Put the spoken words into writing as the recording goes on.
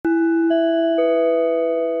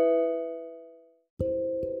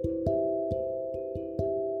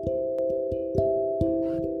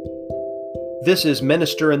This is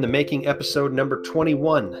Minister in the Making, episode number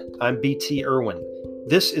 21. I'm BT Irwin.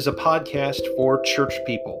 This is a podcast for church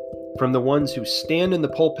people, from the ones who stand in the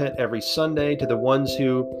pulpit every Sunday to the ones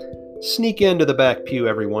who sneak into the back pew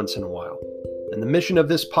every once in a while. And the mission of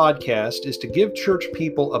this podcast is to give church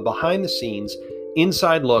people a behind-the-scenes,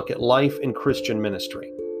 inside look at life in Christian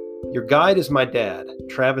ministry. Your guide is my dad,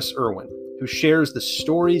 Travis Irwin, who shares the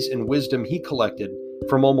stories and wisdom he collected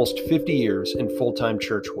from almost 50 years in full-time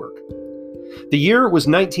church work. The year was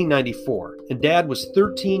 1994, and Dad was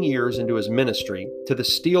 13 years into his ministry to the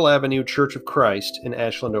Steel Avenue Church of Christ in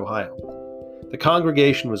Ashland, Ohio. The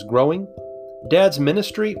congregation was growing, Dad's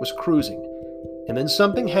ministry was cruising, and then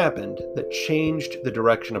something happened that changed the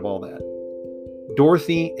direction of all that.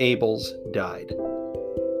 Dorothy Abels died.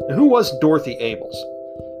 Now, who was Dorothy Abels?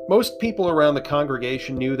 Most people around the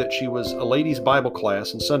congregation knew that she was a ladies' Bible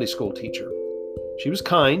class and Sunday school teacher. She was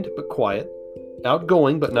kind but quiet,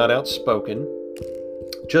 outgoing but not outspoken,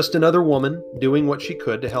 just another woman doing what she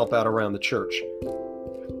could to help out around the church.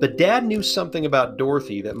 But Dad knew something about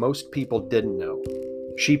Dorothy that most people didn't know.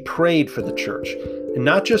 She prayed for the church, and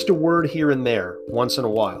not just a word here and there, once in a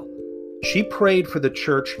while. She prayed for the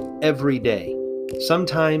church every day,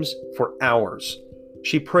 sometimes for hours.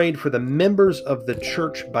 She prayed for the members of the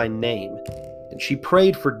church by name, and she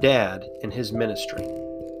prayed for Dad and his ministry.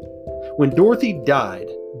 When Dorothy died,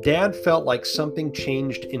 Dad felt like something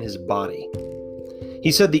changed in his body.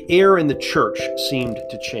 He said the air in the church seemed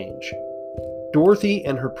to change. Dorothy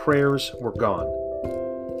and her prayers were gone.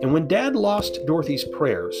 And when Dad lost Dorothy's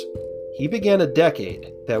prayers, he began a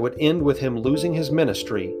decade that would end with him losing his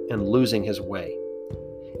ministry and losing his way.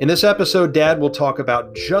 In this episode, Dad will talk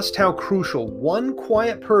about just how crucial one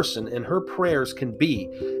quiet person and her prayers can be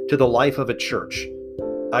to the life of a church.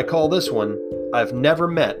 I call this one, I've Never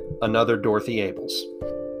Met Another Dorothy Abels.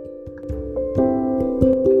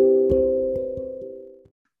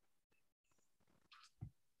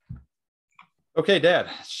 Okay, Dad,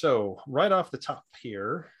 so right off the top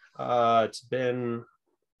here, it's been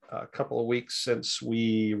a couple of weeks since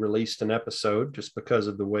we released an episode just because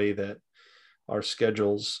of the way that our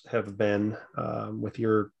schedules have been with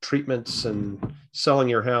your treatments and selling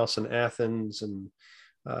your house in Athens and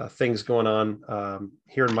things going on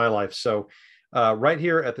here in my life. So right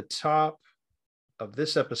here at the top of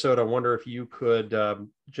this episode, I wonder if you could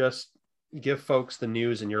just give folks the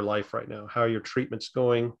news in your life right now, how your treatment's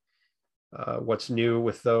going, what's new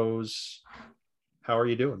with those, how are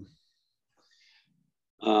you doing?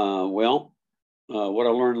 What I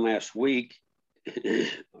learned last week,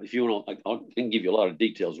 if you want to, I can give you a lot of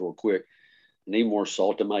details real quick. I need more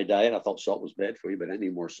salt in my diet. I thought salt was bad for you, but I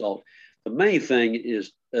need more salt. The main thing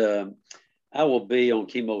is I will be on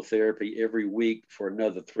chemotherapy every week for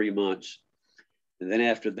another 3 months. And then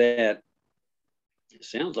after that, it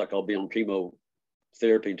sounds like I'll be on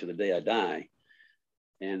chemotherapy until the day I die.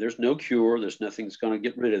 And there's no cure. There's nothing that's going to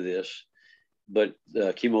get rid of this. But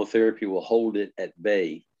chemotherapy will hold it at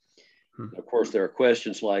bay. Of course, there are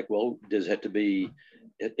questions like, well, does it have to be,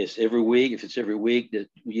 it's every week? If it's every week, do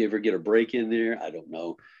you ever get a break in there? I don't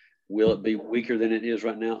know. Will it be weaker than it is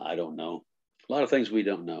right now? I don't know. A lot of things we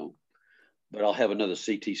don't know. But I'll have another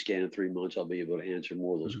CT scan in 3 months. I'll be able to answer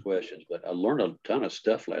more of those questions. But I learned a ton of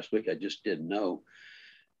stuff last week I just didn't know.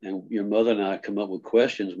 And your mother and I come up with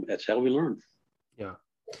questions. That's how we learn. Yeah.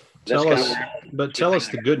 Tell us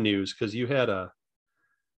the good news, because you had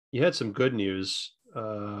some good news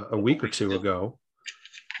a week or two ago.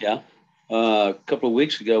 Yeah. A couple of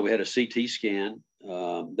weeks ago, we had a CT scan.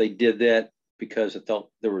 They did that because they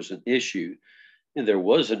thought there was an issue. And there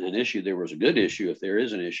wasn't an issue. There was a good issue if there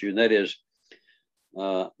is an issue. And that is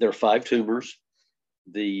there are 5 tumors.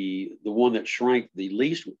 The one that shrank the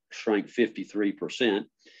least shrank 53%.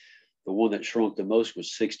 The one that shrunk the most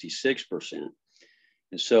was 66%.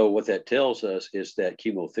 And so what that tells us is that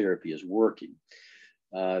chemotherapy is working.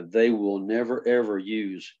 They will never, ever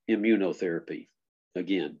use immunotherapy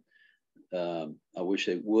again. I wish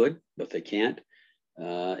they would, but they can't.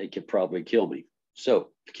 It could probably kill me. So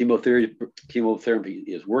chemotherapy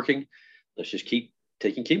is working. Let's just keep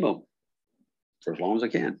taking chemo for as long as I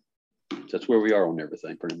can. That's where we are on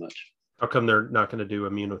everything, pretty much. How come they're not going to do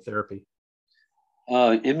immunotherapy?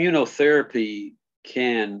 Immunotherapy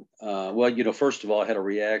can, first of all, I had a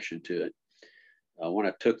reaction to it. When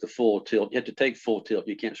I took the full tilt, you have to take full tilt.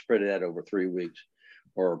 You can't spread it out over 3 weeks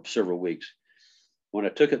or several weeks. When I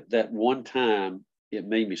took it that one time, it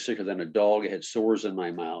made me sicker than a dog. It had sores in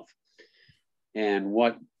my mouth. And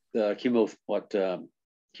what Keytruda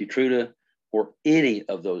or any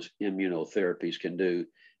of those immunotherapies can do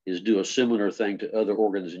is do a similar thing to other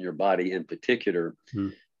organs in your body, in particular,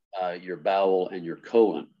 your bowel and your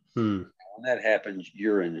colon. When that happens,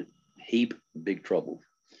 you're in heap big trouble.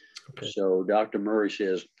 Okay. So Dr. Murray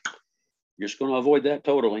says, you're just going to avoid that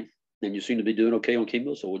totally. And you seem to be doing okay on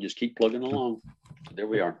chemo, so we'll just keep plugging along. So there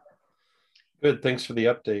we are. Good. Thanks for the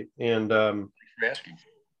update. And thanks for asking.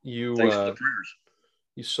 Thanks for the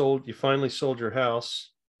prayers. You finally sold your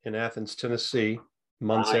house in Athens, Tennessee,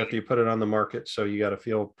 months after you put it on the market. So you got to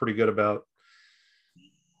feel pretty good about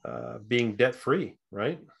being debt free,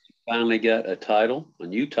 right? Finally got a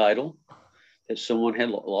new title that someone had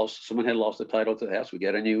lost. Someone had lost the title to the house. We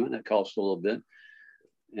got a new one that cost a little bit,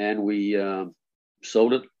 and we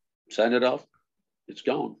sold it, signed it off. It's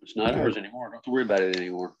gone. It's not ours anymore. Don't have to worry about it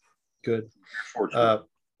anymore. Good.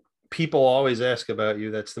 People always ask about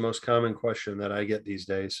you. That's the most common question that I get these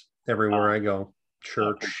days. Everywhere I go,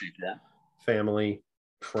 church, family,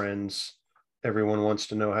 friends, everyone wants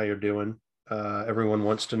to know how you're doing. Everyone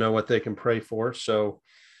wants to know what they can pray for. So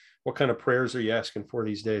what kind of prayers are you asking for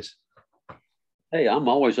these days? Hey, I'm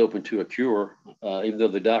always open to a cure, even though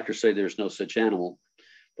the doctors say there's no such animal,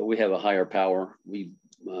 but we have a higher power.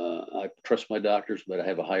 I trust my doctors, but I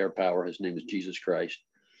have a higher power. His name is Jesus Christ.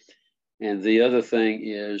 And the other thing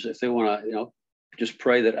is, if they want to, just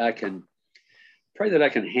pray that I can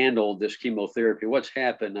handle this chemotherapy. What's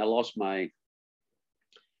happened? I lost my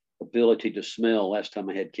ability to smell last time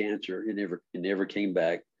I had cancer. It never came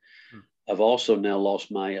back. I've also now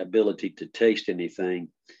lost my ability to taste anything,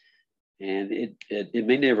 and it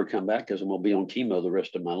may never come back because I'm going to be on chemo the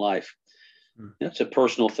rest of my life. That's a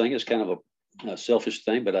personal thing. It's kind of a selfish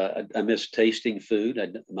thing, but I miss tasting food.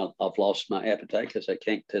 I've lost my appetite because I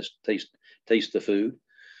can't taste the food,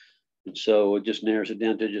 and so it just narrows it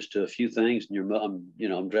down to just a few things. And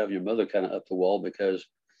I'm driving your mother kind of up the wall because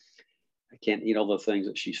I can't eat all the things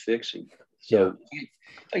that she's fixing. So if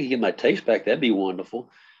I can get my taste back, that'd be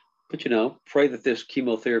wonderful. But pray that this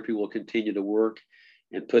chemotherapy will continue to work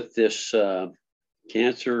and put this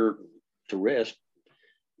cancer to rest.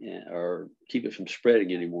 Or keep it from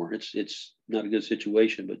spreading anymore. It's not a good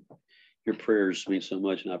situation, but your prayers mean so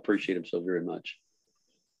much, and I appreciate them so very much.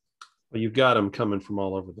 Well, you've got them coming from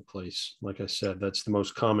all over the place. Like I said, that's the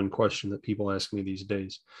most common question that people ask me these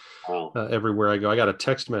days. Wow. Everywhere I go. I got a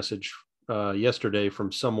text message yesterday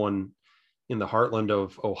from someone in the heartland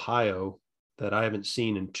of Ohio that I haven't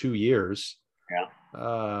seen in 2 years.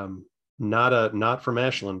 Yeah. Not from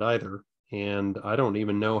Ashland either, and I don't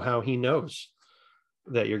even know how he knows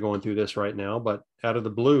that you're going through this right now, but out of the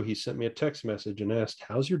blue, he sent me a text message and asked,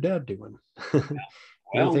 how's your dad doing?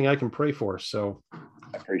 Anything I can pray for. So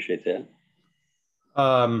I appreciate that.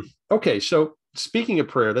 Okay. So speaking of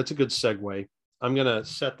prayer, that's a good segue. I'm going to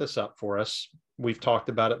set this up for us. We've talked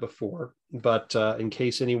about it before, but in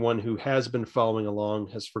case anyone who has been following along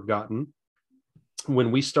has forgotten,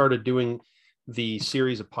 when we started doing the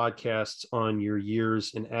series of podcasts on your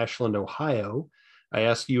years in Ashland, Ohio, I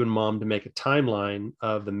asked you and Mom to make a timeline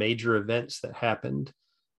of the major events that happened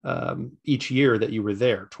each year that you were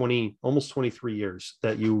there, almost 23 years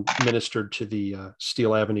that you ministered to the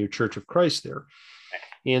Steel Avenue Church of Christ there.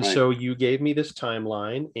 And so you gave me this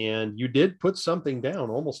timeline, and you did put something down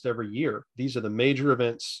almost every year. These are the major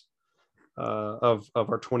events of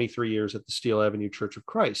our 23 years at the Steel Avenue Church of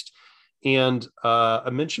Christ. And I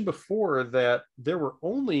mentioned before that there were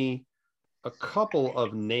only a couple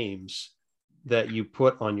of names that you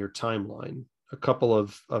put on your timeline, a couple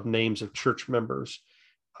of names of church members.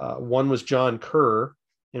 One was John Kerr,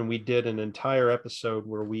 and we did an entire episode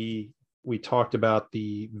where we talked about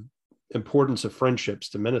the importance of friendships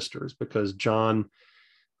to ministers, because John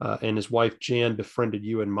and his wife Jan befriended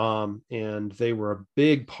you and Mom, and they were a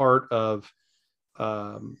big part of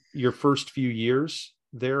your first few years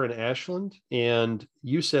there in Ashland. And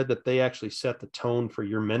you said that they actually set the tone for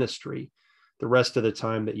your ministry the rest of the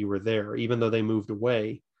time that you were there, even though they moved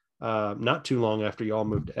away not too long after you all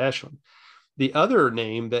moved to Ashland. The other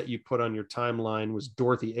name that you put on your timeline was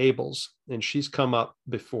Dorothy Abels, and she's come up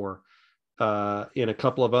before in a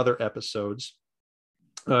couple of other episodes.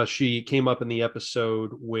 She came up in the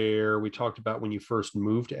episode where we talked about when you first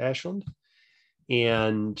moved to Ashland,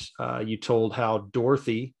 and you told how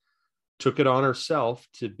Dorothy took it on herself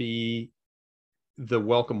to be the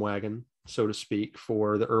welcome wagon, so to speak,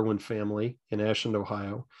 for the Irwin family in Ashland,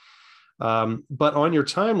 Ohio. But on your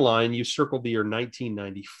timeline, you circled the year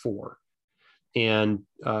 1994 and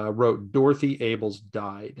wrote Dorothy Abels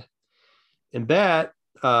died. And that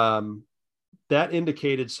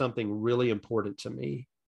indicated something really important to me.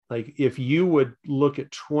 Like, if you would look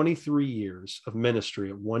at 23 years of ministry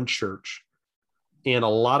at one church, and a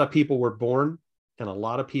lot of people were born and a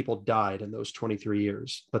lot of people died in those 23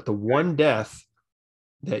 years, but the one death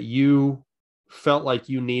that you felt like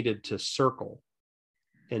you needed to circle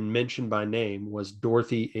and mentioned by name was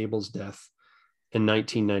Dorothy Abel's death in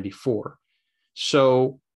 1994.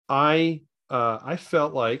 So I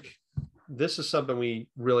felt like this is something we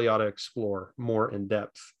really ought to explore more in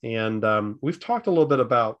depth. And we've talked a little bit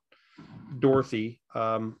about Dorothy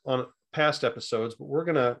on past episodes, but we're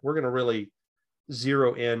gonna really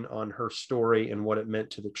zero in on her story and what it meant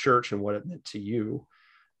to the church and what it meant to you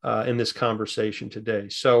in this conversation today.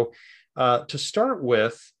 So to start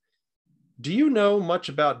with, do you know much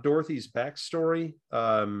about Dorothy's backstory?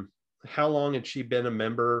 How long had she been a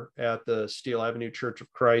member at the Steel Avenue Church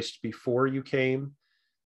of Christ before you came?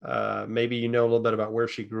 Maybe you know a little bit about where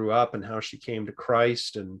she grew up and how she came to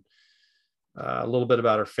Christ, and a little bit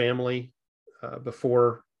about her family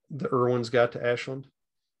before the Irwins got to Ashland.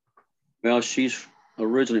 Well, she's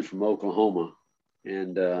originally from Oklahoma,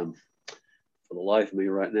 and for the life of me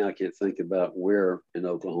right now, I can't think about where in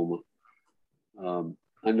Oklahoma.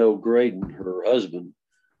 I know Graydon, her husband,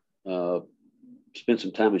 spent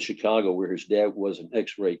some time in Chicago where his dad was an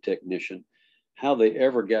X-ray technician. How they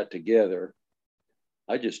ever got together,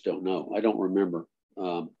 I just don't know. I don't remember.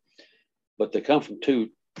 But they come from two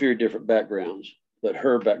very different backgrounds. But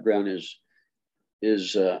her background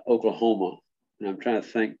is Oklahoma, and I'm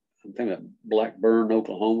thinking about Blackburn,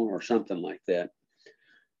 Oklahoma, or something like that.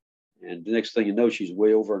 And the next thing you know, she's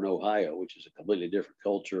way over in Ohio, which is a completely different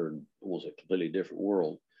culture and almost a completely different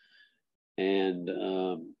world. And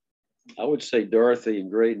I would say Dorothy and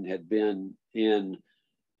Graydon had been in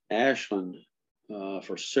Ashland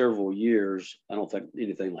for several years. I don't think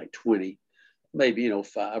anything like 20, maybe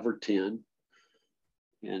 5 or 10.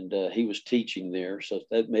 And he was teaching there, so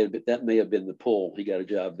that may have been the pull. He got a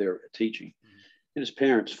job there teaching, and his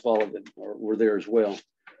parents followed him or were there as well.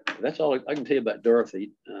 That's all I can tell you about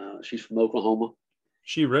Dorothy. She's from Oklahoma.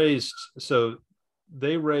 They raised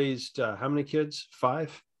how many kids?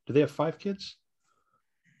 5? Do they have 5 kids?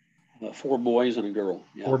 4 boys and a girl.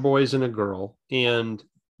 Yeah. 4 boys and a girl. And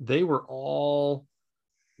they were all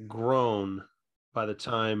grown by the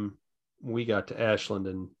time we got to Ashland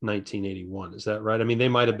in 1981. Is that right? I mean, they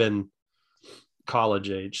might have been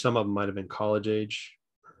college age. Some of them might have been college age,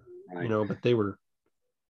 right, but they were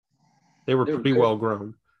pretty well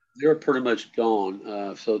grown. They were pretty much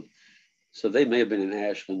gone. So they may have been in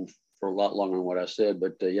Ashland for a lot longer than what I said,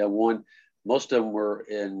 but most of them were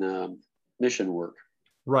in mission work.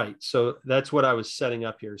 Right. So that's what I was setting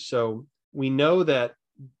up here. So we know that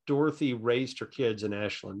Dorothy raised her kids in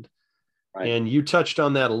Ashland. Right. And you touched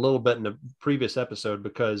on that a little bit in a previous episode,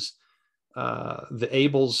 because the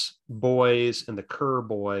Abels boys and the Kerr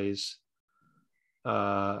boys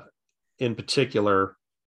in particular,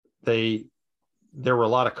 there were a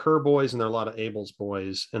lot of Kerr boys and there were a lot of Abels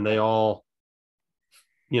boys, and they all,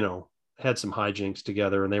 had some hijinks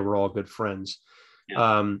together, and they were all good friends.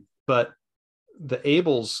 Yeah. But the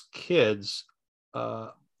Abels kids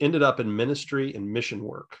ended up in ministry and mission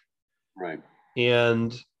work. Right.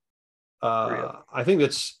 And I think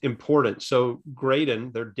that's important. So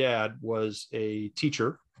Graydon, their dad, was a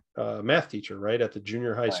teacher, math teacher, right, at the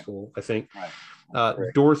junior high school, I think.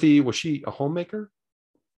 Right. Dorothy, was she a homemaker?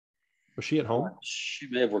 Was she at home? She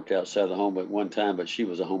may have worked outside the home at one time, but she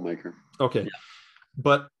was a homemaker. Okay. Yeah.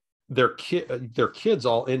 But their kids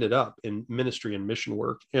all ended up in ministry and mission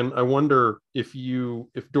work. And I wonder if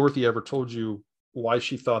Dorothy ever told you why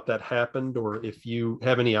she thought that happened, or if you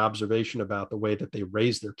have any observation about the way that they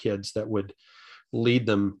raised their kids that would lead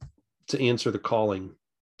them to answer the calling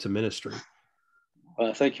to ministry. Well,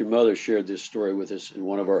 I think your mother shared this story with us in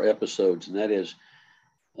one of our episodes, and that is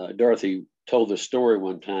Dorothy told the story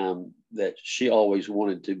one time that she always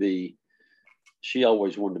wanted to be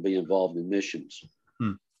involved in missions.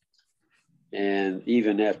 And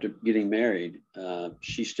even after getting married,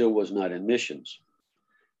 she still was not in missions.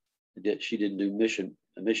 She didn't do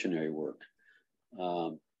missionary work.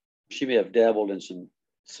 She may have dabbled in some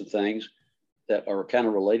things that are kind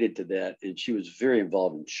of related to that. And she was very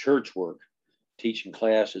involved in church work, teaching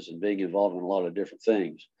classes and being involved in a lot of different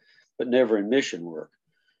things, but never in mission work.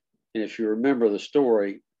 And if you remember the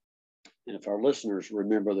story, and if our listeners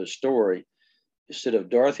remember the story, instead of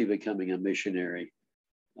Dorothy becoming a missionary,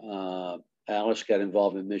 Alice got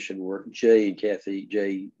involved in mission work. Jay and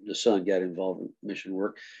Kathy, the son, got involved in mission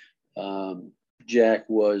work. Jack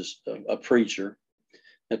was a preacher.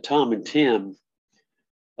 Now, Tom and Tim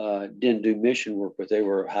didn't do mission work, but they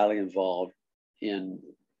were highly involved in,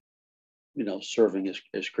 serving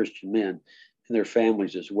as Christian men and their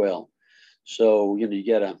families as well. So, you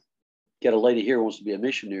get a lady here who wants to be a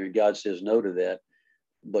missionary. God says no to that,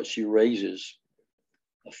 but she raises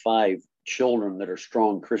 5 children that are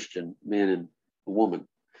strong Christian men and a woman,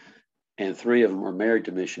 and 3 of them are married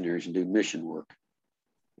to missionaries and do mission work.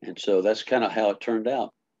 And so that's kind of how it turned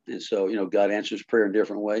out. And so, God answers prayer in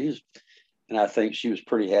different ways. And I think she was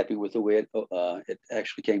pretty happy with the way it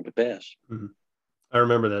actually came to pass. Mm-hmm. I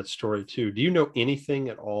remember that story too. Do you know anything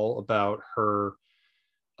at all about her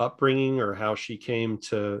upbringing or how she came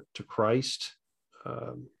to Christ,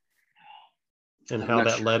 and how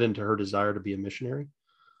that led into her desire to be a missionary?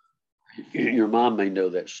 Your mom may know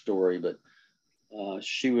that story, but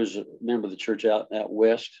she was a member of the church out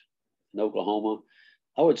west in Oklahoma.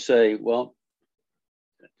 I would say, well,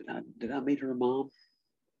 did I meet her mom?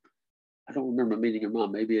 I don't remember meeting her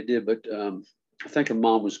mom. Maybe I did, but I think her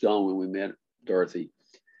mom was gone when we met Dorothy.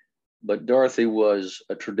 But Dorothy was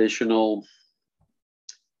a traditional,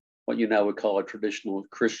 what you now would call a traditional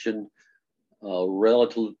Christian,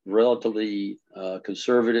 relatively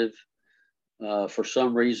conservative, for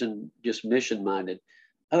some reason, just mission-minded.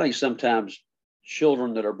 I think sometimes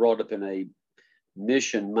children that are brought up in a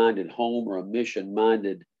mission-minded home or a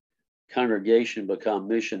mission-minded congregation become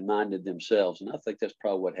mission-minded themselves. And I think that's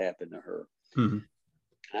probably what happened to her. Mm-hmm.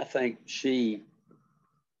 I think she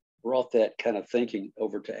brought that kind of thinking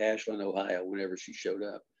over to Ashland, Ohio, whenever she showed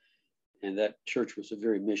up. And that church was a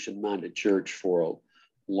very mission-minded church for a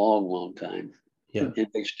long, long time. Yeah. It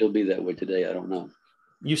may still be that way today. I don't know.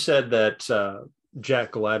 You said that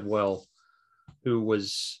Jack Gladwell, who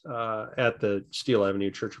was at the Steel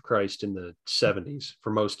Avenue Church of Christ in the 70s,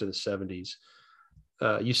 for most of the 70s,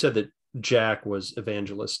 you said that Jack was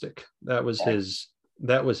evangelistic. That was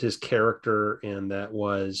his character, and that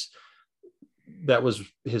was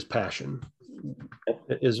his passion,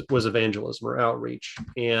 was evangelism or outreach.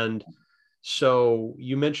 And so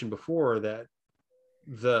you mentioned before that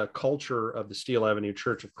the culture of the Steel Avenue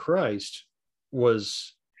Church of Christ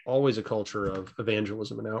was always a culture of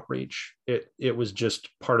evangelism and outreach. It was just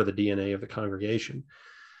part of the DNA of the congregation.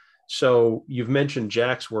 So you've mentioned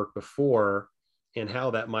Jack's work before and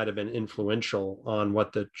how that might have been influential on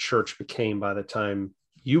what the church became by the time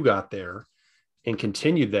you got there and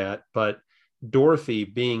continued that. But Dorothy,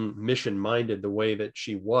 being mission-minded the way that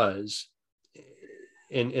she was,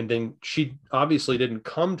 and then she obviously didn't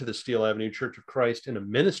come to the Steel Avenue Church of Christ in a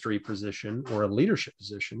ministry position or a leadership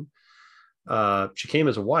position. She came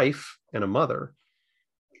as a wife and a mother.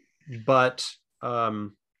 But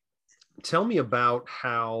tell me about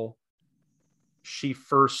how she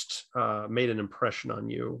first made an impression on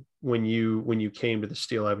you when you came to the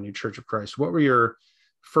Steel Avenue Church of Christ. What were your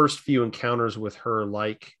first few encounters with her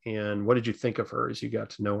like, and what did you think of her as you got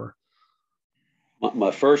to know her?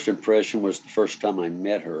 My first impression was the first time I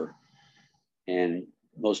met her, and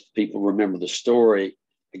most people remember the story.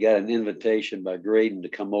 I got an invitation by Graydon to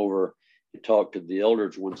come over and talk to the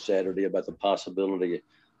elders one Saturday about the possibility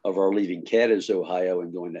of our leaving Cadiz, Ohio,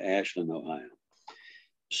 and going to Ashland, Ohio.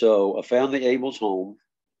 So I found the Abels home,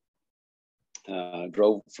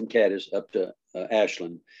 drove from Cadiz up to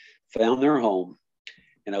Ashland, found their home,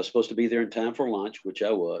 and I was supposed to be there in time for lunch, which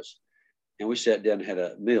I was. And we sat down and had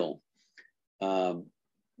a meal.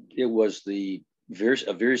 It was a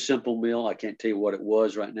very simple meal. I can't tell you what it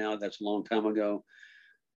was right now. That's a long time ago.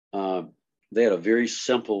 They had a very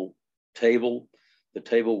simple table. The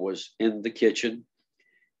table was in the kitchen.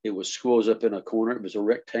 It was squoze up in a corner. It was a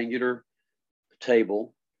rectangular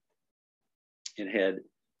table. It had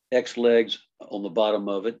X legs on the bottom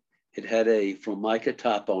of it. It had a Formica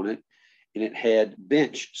top on it, and it had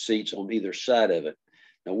bench seats on either side of it.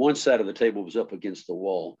 Now, one side of the table was up against the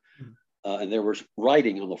wall, and there was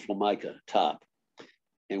writing on the Formica top.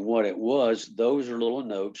 And what it was, those are little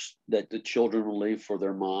notes that the children would leave for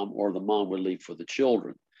their mom, or the mom would leave for the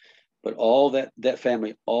children. But all that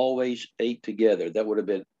family always ate together. That would have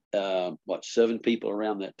been, 7 people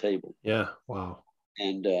around that table. Yeah, wow.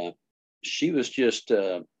 And she was just,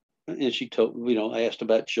 and she told, I asked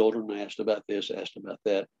about children, I asked about this, I asked about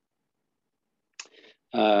that.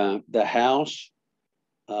 The house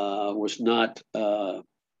was not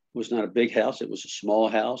a big house. It was a small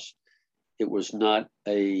house. It was not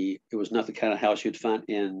the kind of house you'd find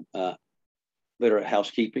in Better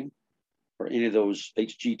Housekeeping or any of those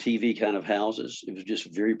HGTV kind of houses. It was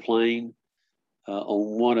just very plain.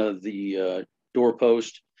 On one of the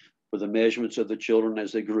doorposts were the measurements of the children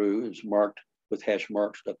as they grew. It was marked with hash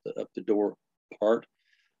marks up the door part.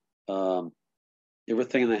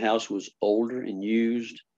 Everything in the house was older and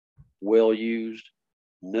used, well used.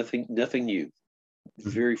 Nothing new.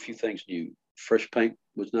 Very few things new. Fresh paint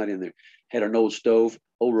was not in there. Had an old stove,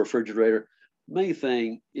 old refrigerator. Main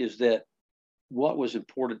thing is that what was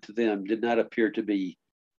important to them did not appear to be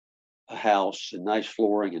a house and nice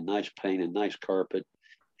flooring and nice paint and nice carpet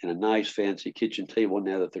and a nice fancy kitchen table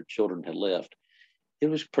now that their children had left. It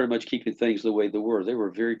was pretty much keeping things the way they were. They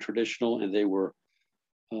were very traditional, and they were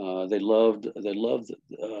They loved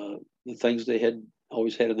the things they had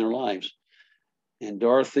always had in their lives. And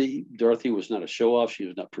Dorothy was not a show off. She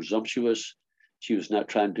was not presumptuous. She was not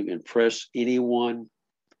trying to impress anyone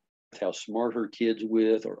with how smart her kids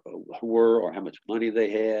were, or how much money they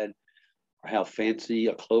had, or how fancy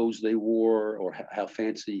clothes they wore, or how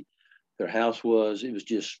fancy their house was. It was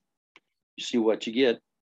just, you see what you get.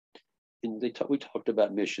 And we talked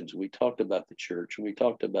about missions, we talked about the church, and we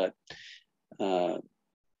talked about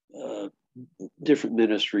different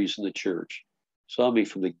ministries in the church. So I mean,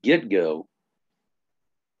 from the get-go,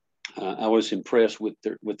 I was impressed with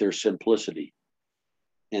their simplicity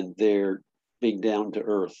and their being down to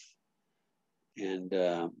earth, and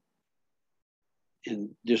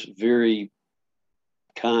just very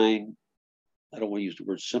kind. I don't want to use the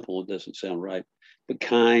word simple; it doesn't sound right, but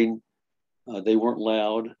kind. They weren't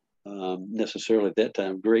loud necessarily at that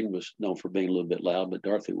time. Graydon was known for being a little bit loud, but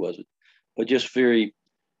Dorothy wasn't. But just very,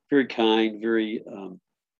 very kind, very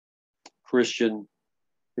Christian,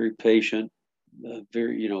 very patient,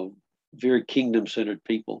 very kingdom-centered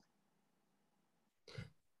people.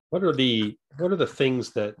 What are the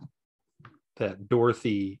things that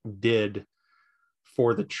Dorothy did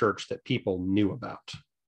for the church that people knew about?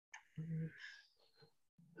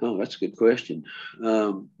 Oh, that's a good question.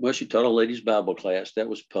 Well, she taught a ladies' Bible class. That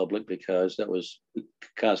was public because we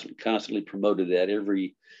constantly promoted that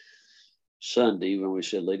every Sunday when we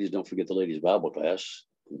said, ladies, don't forget the ladies' Bible class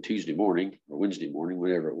on Tuesday morning or Wednesday morning,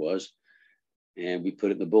 whenever it was. And we put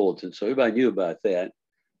it in the bulletin. So everybody knew about that.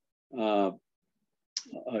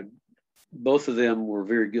 Both of them were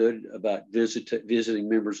very good about visiting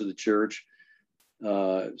members of the church.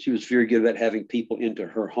 She was very good about having people into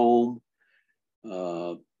her home.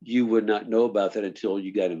 You would not know about that until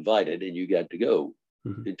you got invited and you got to go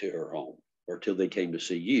into her home, or till they came to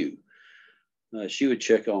see you. She would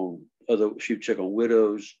check on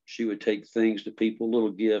widows. She would take things to people, little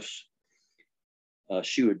gifts.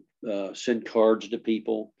 She would send cards to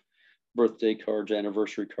people, birthday cards,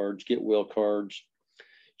 anniversary cards, get well cards.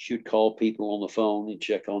 She would call people on the phone and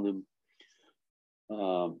check on them.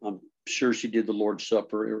 I'm sure she did the Lord's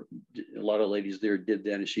Supper. A lot of ladies there did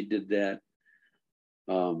that, and she did that.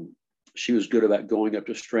 She was good about going up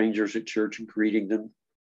to strangers at church and greeting them,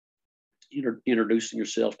 introducing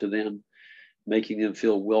herself to them, making them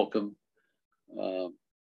feel welcome.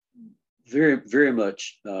 Very, very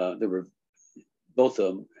much. There were both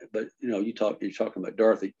of them, but you're talking about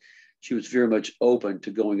Dorothy. She was very much open to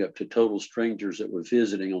going up to total strangers that were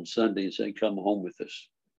visiting on Sunday and saying, "Come home with us."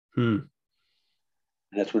 And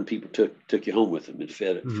that's when people took you home with them and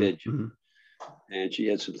fed you. And she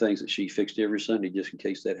had some things that she fixed every Sunday just in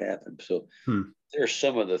case that happened. So there's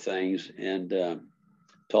some of the things. And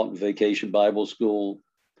taught in Vacation Bible School.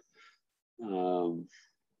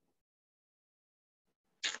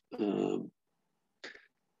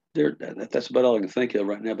 That's about all I can think of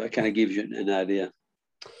right now, but it kind of gives you an idea.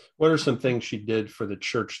 What are some things she did for the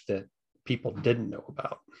church that people didn't know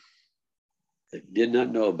about? They did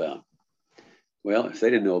not know about. Well, if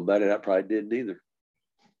they didn't know about it, I probably didn't either.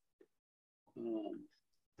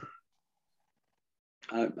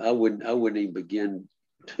 I wouldn't even begin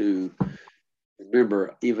to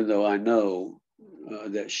remember, even though I know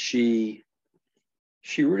that she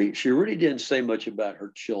really didn't say much about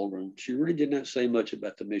her children. She really did not say much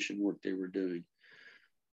about the mission work they were doing.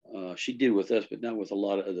 She did with us, but not with a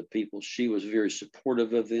lot of other people. She was very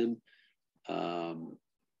supportive of them.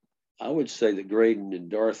 I would say that Graydon and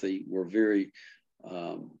Dorothy were very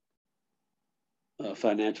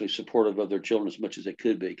financially supportive of their children as much as they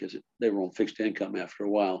could be, because they were on fixed income after a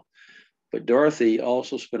while. But Dorothy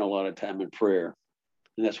also spent a lot of time in prayer.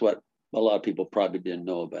 And that's what a lot of people probably didn't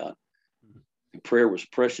know about. And prayer was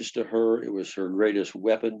precious to her. It was her greatest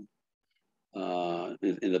weapon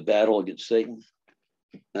in the battle against Satan.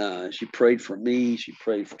 She prayed for me. She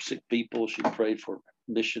prayed for sick people. She prayed for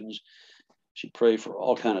missions. She prayed for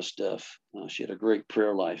all kind of stuff. She had a great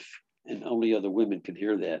prayer life, and only other women could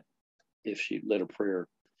hear that if she led a prayer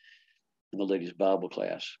in the ladies' Bible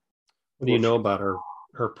class. What do you know about her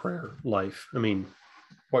prayer life? I mean,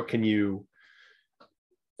 what can you?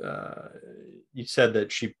 You said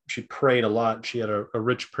that she prayed a lot. She had a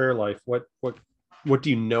rich prayer life. What do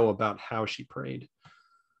you know about how she prayed?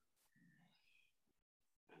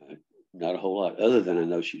 Not a whole lot, other than I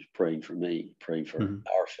know she was praying for me, praying for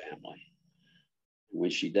our family. When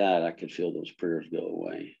she died, I could feel those prayers go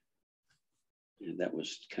away. And that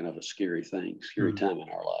was kind of a scary thing, scary time in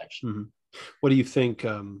our lives. What do you think?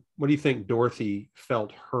 What do you think Dorothy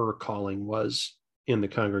felt her calling was in the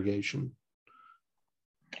congregation?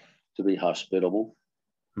 To be hospitable,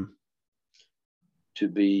 to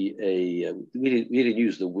be a we didn't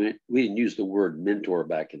use the word mentor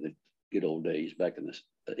back in the good old days, back in the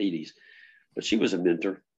 80s, but she was a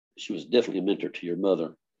mentor. She was definitely a mentor to your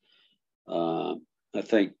mother. I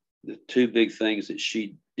think the two big things that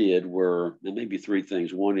she did were, and maybe three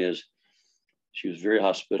things. One is she was very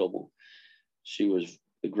hospitable. She was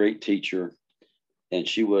a great teacher, and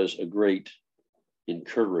she was a great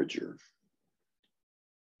encourager.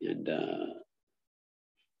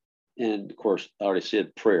 And of course, I already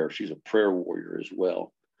said prayer. She's a prayer warrior as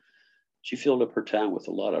well. She filled up her time with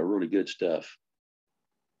a lot of really good stuff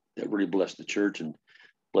that really blessed the church and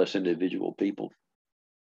blessed individual people.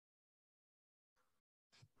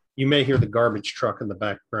 You may hear the garbage truck in the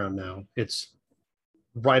background now. It's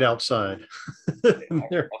right outside.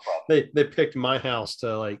 They picked my house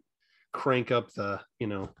to like crank up the,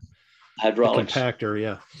 hydraulics, the compactor.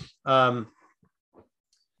 Yeah.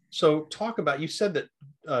 So talk about, you said that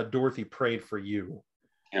Dorothy prayed for you.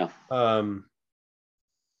 Yeah.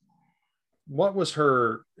 What was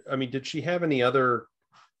her, did she have any other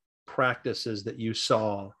practices that you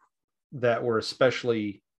saw that were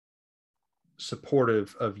especially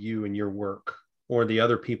supportive of you and your work, or the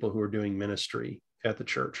other people who are doing ministry at the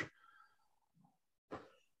church?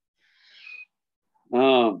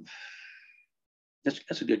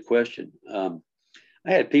 That's a good question.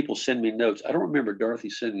 I had people send me notes. I don't remember Dorothy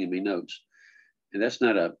sending me notes, and that's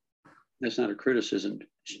not a criticism.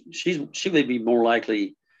 She may be more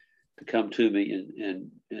likely to come to me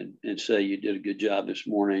and say, you did a good job this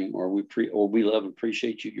morning, or we love and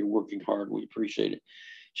appreciate you. You're working hard. We appreciate it.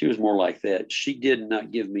 She was more like that. She did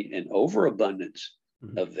not give me an overabundance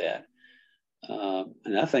of that.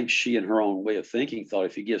 And I think she, in her own way of thinking, thought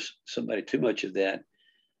if you give somebody too much of that,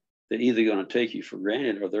 they're either going to take you for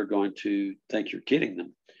granted or they're going to think you're kidding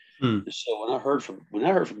them. So when I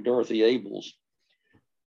heard from Dorothy Abels,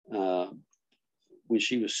 when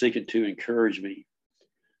she was seeking to encourage me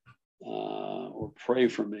or pray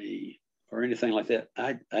for me or anything like that,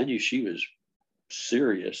 I knew she was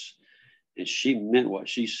serious and she meant what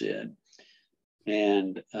she said.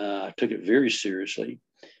 And I took it very seriously,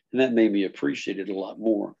 and that made me appreciate it a lot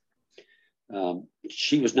more.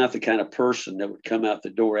 She was not the kind of person that would come out the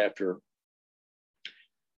door after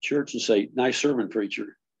church and say, "Nice sermon,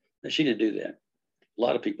 preacher." She didn't do that. A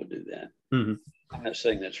lot of people do that. Mm-hmm. I'm not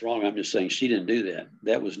saying that's wrong. I'm just saying she didn't do that.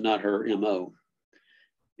 That was not her MO.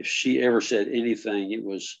 If she ever said anything, it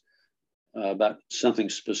was about something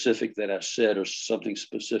specific that I said or something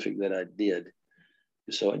specific that I did.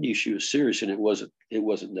 And so I knew she was serious, and it wasn't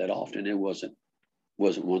that often. It wasn't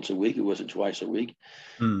once a week. It wasn't twice a week.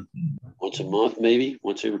 Once a month, maybe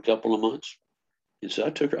once every couple of months. And so I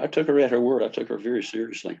took her at her word. I took her very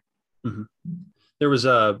seriously. Mm-hmm. There was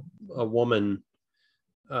a woman.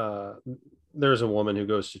 There's a woman who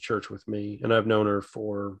goes to church with me, and I've known her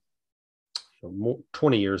for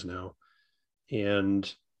 20 years now.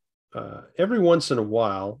 And every once in a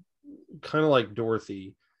while, kind of like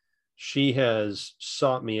Dorothy, she has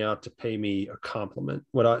sought me out to pay me a compliment,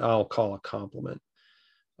 what I'll call a compliment.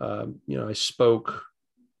 I spoke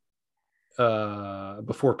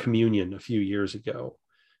before communion a few years ago,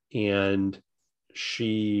 and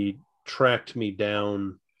she tracked me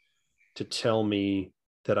down to tell me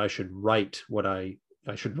that I should write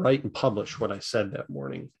and publish what I said that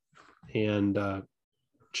morning. And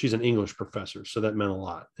she's an English professor, so that meant a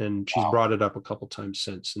lot. And she's brought it up a couple times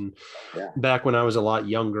since. And back when I was a lot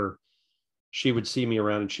younger, she would see me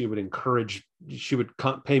around and she would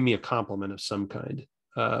pay me a compliment of some kind.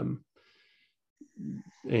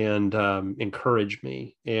 And encourage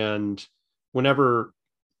me. And whenever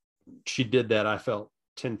she did that, I felt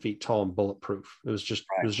 10 feet tall and bulletproof. It was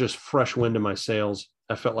just fresh wind in my sails.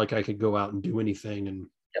 I felt like I could go out and do anything. And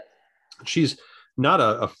she's not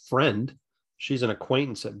a friend. She's an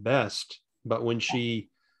acquaintance at best. But when she,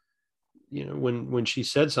 when she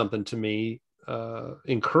said something to me,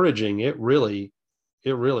 encouraging, it really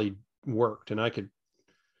worked. And I could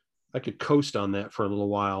coast on that for a little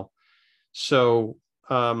while. So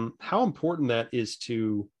how important that is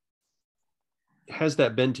has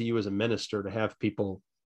that been to you as a minister, to have people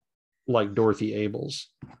like Dorothy Abels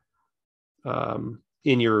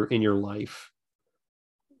in your life?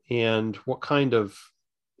 And what kind of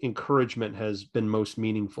encouragement has been most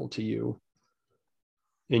meaningful to you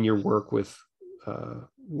in your work with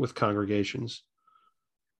congregations?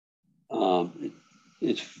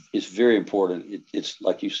 It's very important. It's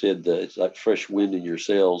like you said, it's like fresh wind in your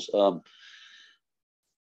sails.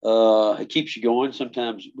 It keeps you going.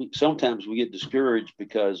 Sometimes we get discouraged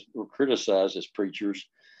because we're criticized as preachers.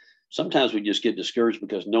 Sometimes we just get discouraged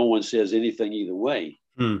because no one says anything either way.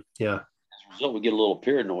 Yeah. As result, we get a little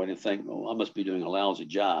paranoid and think, "Oh, I must be doing a lousy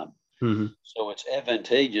job." Mm-hmm. So it's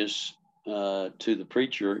advantageous to the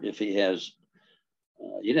preacher if he has.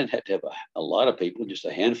 You didn't have to have a lot of people, just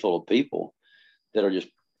a handful of people that are just,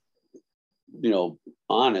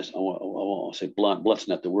 honest. I won't say blunt. Blunt's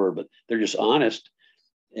not the word, but they're just honest.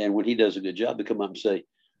 And when he does a good job, they come up and say,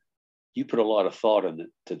 "You put a lot of thought into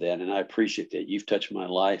that, and I appreciate that. You've touched my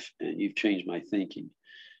life, and you've changed my thinking,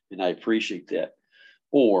 and I appreciate that."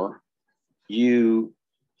 Or you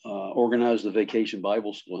organized the Vacation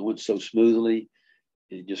Bible School. It went so smoothly.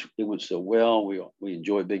 It went so well. We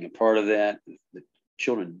enjoyed being a part of that. The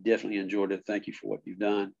children definitely enjoyed it. Thank you for what you've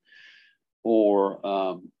done. Or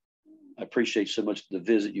I appreciate so much the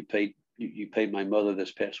visit you paid. You paid my mother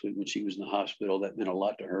this past week when she was in the hospital. That meant a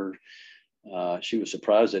lot to her. She was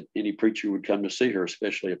surprised that any preacher would come to see her,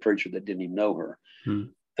 especially a preacher that didn't even know her. Mm-hmm.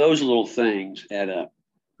 Those little things add up.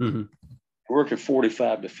 Mm-hmm. Working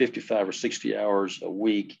 45 to 55 or 60 hours a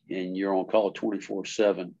week and you're on call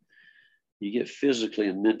 24/7, you get physically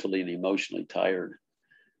and mentally and emotionally tired.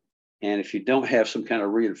 And if you don't have some kind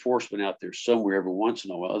of reinforcement out there somewhere every once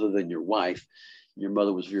in a while, other than your wife, your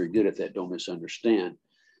mother was very good at that, don't misunderstand,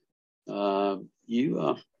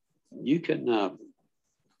 you can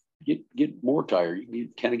get more tired. You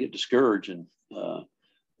kind of get discouraged and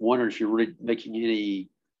wonder if you're really making any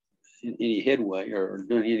headway or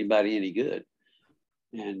doing anybody any good.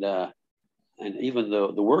 And even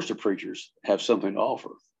though the worst of preachers have something to offer,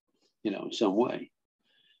 in some way.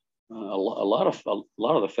 A lot of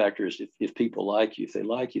the factors, if people like you, if they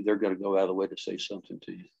like you, they're going to go out of the way to say something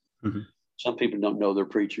to you. Mm-hmm. Some people don't know their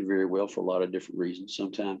preacher very well for a lot of different reasons.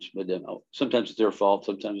 Sometimes, but then sometimes it's their fault.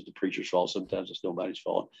 Sometimes it's the preacher's fault. Sometimes it's nobody's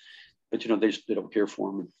fault. But they don't care for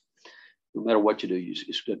them. And no matter what you do,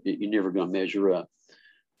 you're never going to measure up.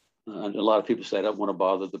 A lot of people say, "I don't want to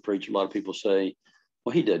bother the preacher." A lot of people say,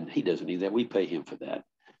 "Well, he doesn't need that. We pay him for that."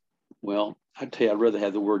 Well, I tell you, I'd rather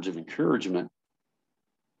have the words of encouragement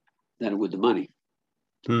than with the money.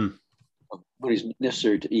 Money's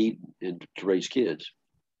necessary to eat and to raise kids.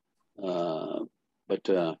 But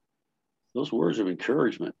those words of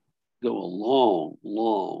encouragement go a long,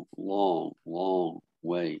 long, long, long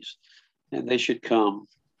ways. And they should come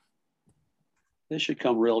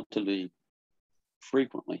relatively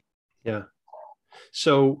frequently. Yeah.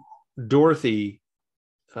 So Dorothy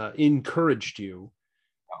encouraged you,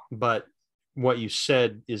 but what you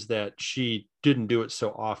said is that she didn't do it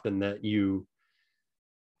so often that you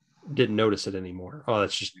didn't notice it anymore. Oh,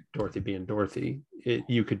 that's just Dorothy being Dorothy.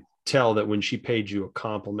 You could tell that when she paid you a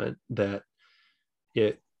compliment that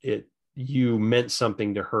you meant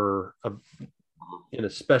something to her in a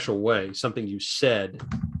special way, something you said.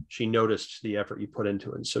 She noticed the effort you put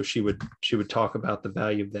into it. And so she would talk about the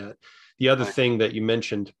value of that. The other thing that you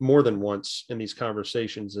mentioned more than once in these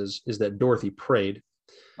conversations is that Dorothy prayed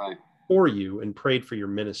for you and prayed for your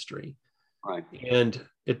ministry. Right. And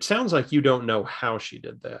it sounds like you don't know how she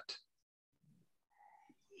did that.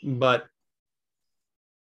 But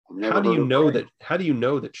how do you know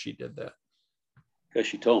that she did that? Because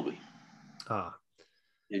she told me. Ah.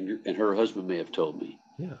 And her husband may have told me.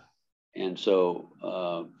 Yeah. And so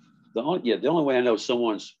the only way I know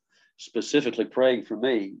someone's specifically praying for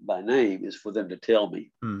me by name is for them to tell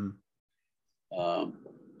me. Mm-hmm.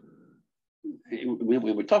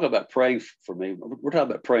 When we talk about praying for me, we're talking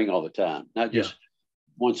about praying all the time, not just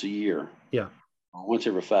once a year. Yeah. Or once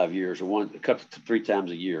every 5 years, or a couple to 3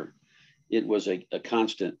 times a year. It was a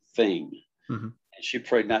constant thing. Mm-hmm. And she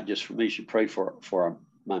prayed not just for me; she prayed for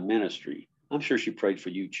my ministry. I'm sure she prayed for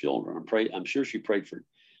you children. I'm sure she prayed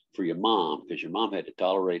for your mom, because your mom had to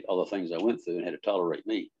tolerate all the things I went through and had to tolerate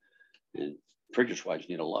me. And preachers' wives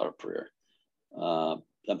need a lot of prayer.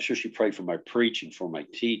 I'm sure she prayed for my preaching, for my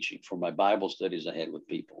teaching, for my Bible studies I had with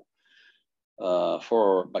people,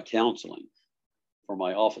 for my counseling, for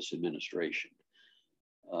my office administration,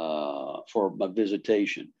 for my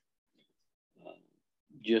visitation,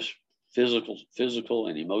 just physical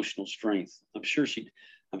and emotional strength. I'm sure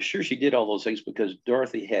she did all those things because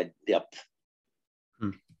Dorothy had depth.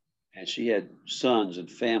 And she had sons and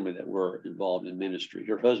family that were involved in ministry.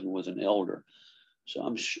 Her husband was an elder. So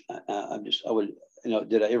I would,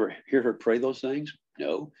 did I ever hear her pray those things?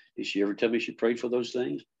 No. Did she ever tell me she prayed for those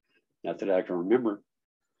things? Not that I can remember.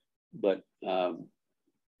 But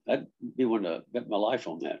I'd be one to bet my life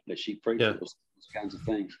on that she prayed for those kinds of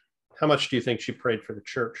things. How much do you think she prayed for the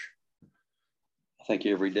church? I think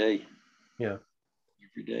every day. Yeah.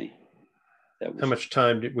 Every day. How much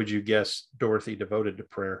time would you guess Dorothy devoted to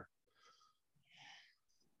prayer?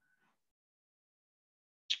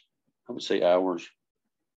 I would say hours.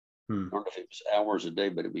 I don't know if it was hours a day,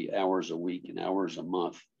 but it'd be hours a week and hours a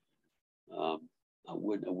month. I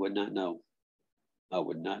would not know. I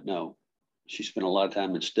would not know. She spent a lot of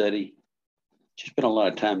time in study. She spent a lot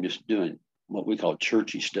of time just doing what we call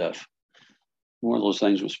churchy stuff. One of those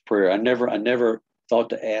things was prayer. I never thought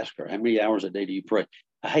to ask her, how many hours a day do you pray?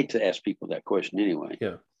 I hate to ask people that question anyway.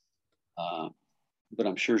 Yeah. But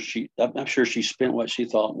I'm sure she spent what she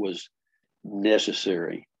thought was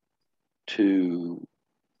necessary to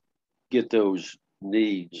get those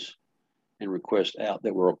needs and requests out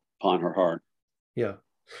that were upon her heart. Yeah.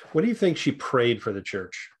 What do you think she prayed for the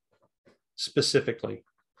church specifically?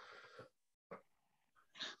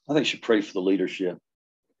 I think she prayed for the leadership.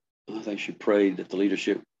 I think she prayed that the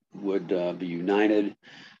leadership would be united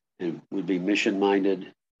and would be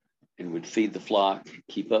mission-minded and would feed the flock,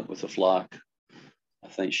 keep up with the flock. I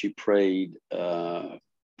think she prayed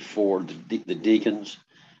for the deacons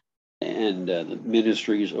and the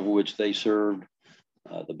ministries of which they served,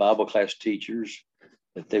 the Bible class teachers,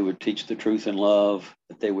 that they would teach the truth in love,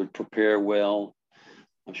 that they would prepare well.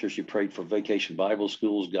 I'm sure she prayed for vacation Bible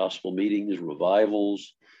schools, gospel meetings,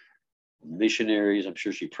 revivals, missionaries. I'm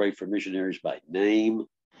sure she prayed for missionaries by name,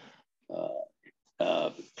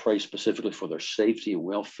 pray specifically for their safety and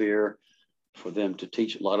welfare, for them to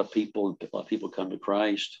teach a lot of people come to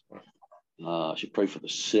Christ. She prayed for the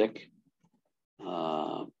sick.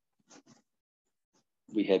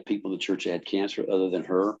 We had people in the church that had cancer other than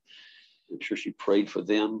her. I'm sure she prayed for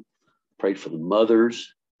them, prayed for the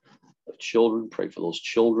mothers of children, prayed for those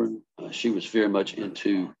children. She was very much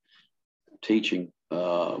into teaching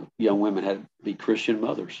young women how to be Christian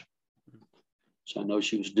mothers. So I know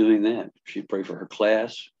she was doing that. She'd pray for her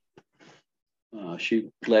class.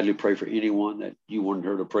 She'd gladly pray for anyone that you wanted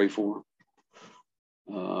her to pray for.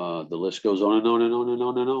 The list goes on and on and on and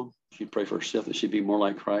on and on. She'd pray for herself that she'd be more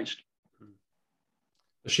like Christ.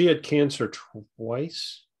 She had cancer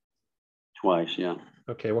twice? Twice, yeah.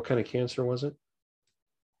 Okay, what kind of cancer was it?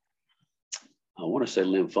 I want to say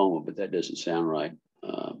lymphoma, but that doesn't sound right.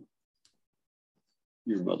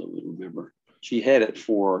 Your mother would remember. She had it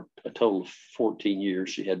for a total of 14 years.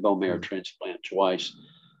 She had bone marrow transplant twice.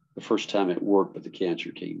 The first time it worked, but the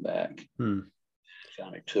cancer came back.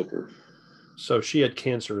 Finally took her. So she had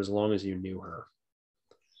cancer as long as you knew her.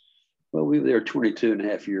 Well, we were there 22 and a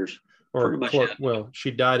half years. Or well,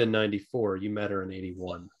 she died in 94. You met her in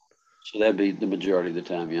 81. So that'd be the majority of the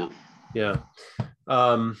time, yeah. Yeah.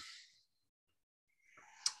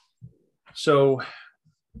 So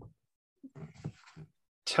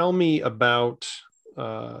tell me about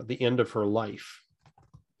the end of her life.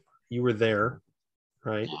 You were there,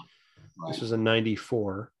 right? Yeah, right. This was in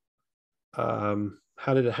 94.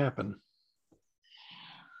 How did it happen?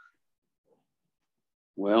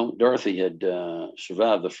 Well, Dorothy had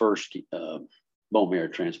survived the first bone marrow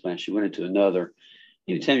transplant. She went into another.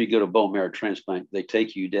 Anytime you go to bone marrow transplant, they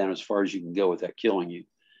take you down as far as you can go without killing you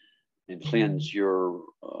and cleanse your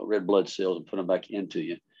red blood cells and put them back into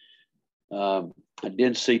you. I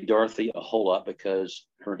didn't see Dorothy a whole lot because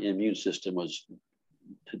her immune system was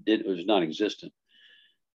non-existent.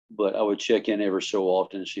 But I would check in ever so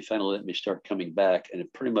often. She finally let me start coming back, and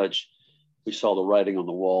it pretty much we saw the writing on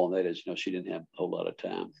the wall, and that is, she didn't have a whole lot of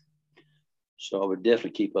time. So I would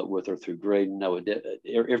definitely keep up with her through Graydon. I would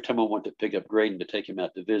every time I went to pick up Graydon to take him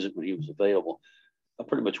out to visit when he was available, I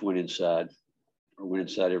pretty much went inside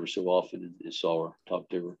every so often and saw her,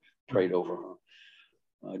 talked to her, prayed over her.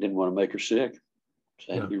 I didn't want to make her sick,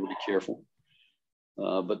 so I had to be really careful.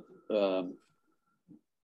 But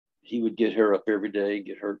he would get her up every day,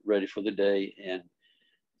 get her ready for the day. And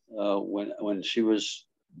when she was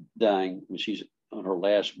dying, when she's on her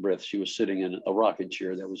last breath, she was sitting in a rocking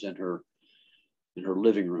chair that was in her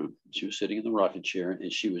living room. She was sitting in the rocking chair,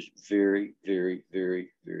 and she was very, very,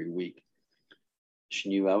 very, very weak. She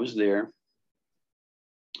knew I was there,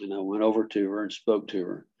 and I went over to her and spoke to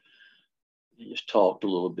her and just talked a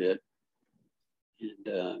little bit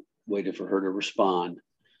and waited for her to respond.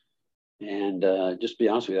 And just to be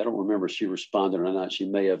honest with you, I don't remember if she responded or not. She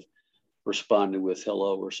may have responded with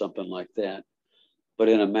hello or something like that. But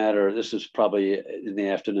in a matter, this is probably in the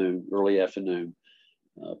afternoon, early afternoon,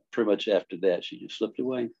 pretty much after that, she just slipped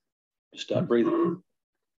away, just stopped breathing.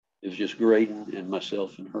 It was just Graydon and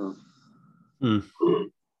myself and her.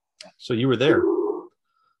 So you were there.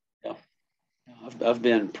 Yeah. I've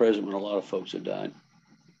been present when a lot of folks have died.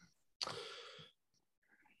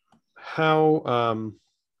 How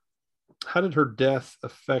did her death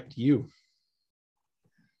affect you?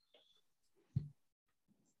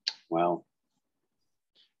 Well,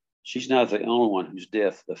 she's not the only one whose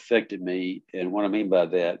death affected me. And what I mean by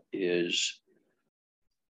that is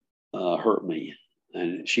hurt me.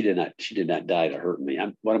 And she did not die to hurt me.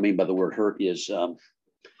 What I mean by the word hurt is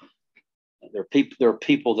There are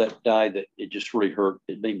people that died that it just really hurt.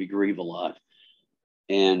 It made me grieve a lot.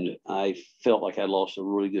 And I felt like I lost a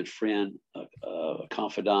really good friend, a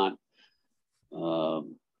confidant,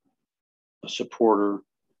 um, a supporter,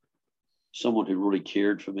 someone who really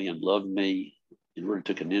cared for me and loved me and really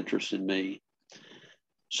took an interest in me.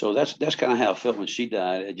 So that's kind of how I felt when she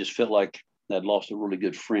died. It just felt like I'd lost a really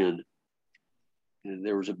good friend. And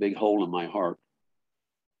there was a big hole in my heart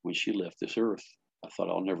when she left this earth. I thought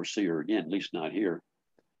I'll never see her again, at least not here.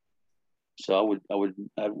 So I would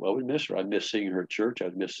miss her. I miss seeing her at church.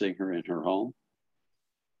 I'd miss seeing her in her home.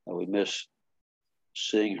 I would miss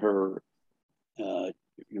seeing her.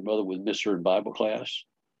 Your mother would miss her in Bible class.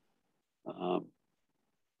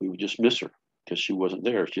 We would just miss her because she wasn't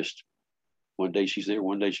there. It's just one day she's there,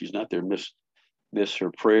 one day she's not there. Miss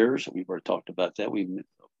her prayers. We've already talked about that. We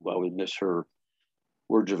miss her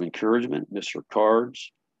words of encouragement, miss her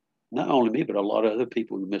cards. Not only me, but a lot of other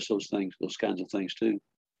people who miss those things, those kinds of things too.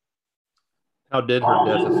 How did her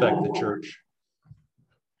death affect the church?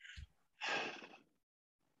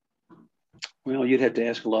 Well, you'd have to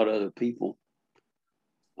ask a lot of other people.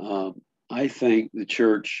 I think the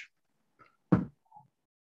church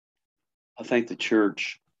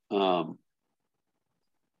lost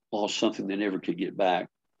something they never could get back,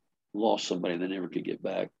 lost somebody they never could get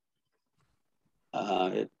back.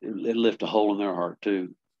 It left a hole in their heart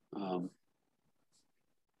too.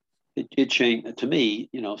 It changed to me.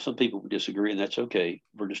 Some people would disagree, and that's okay.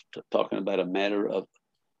 We're just talking about a matter of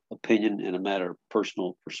opinion and a matter of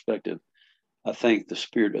personal perspective. I think the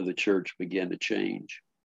spirit of the church began to change.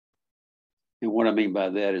 And what I mean by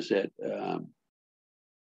that is that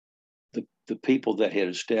the people that had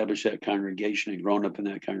established that congregation and grown up in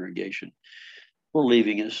that congregation were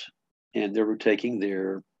leaving us, and they were taking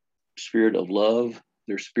their spirit of love,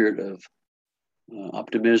 their spirit of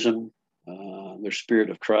optimism, their spirit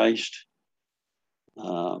of Christ,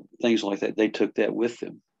 things like that. They took that with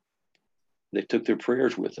them. They took their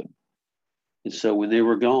prayers with them. And so when they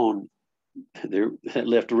were gone, that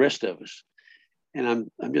left the rest of us. And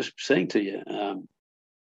I'm just saying to you,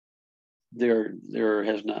 there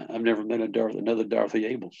has not. I've never met another Dorothy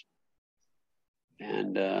Abels,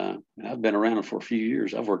 and I've been around for a few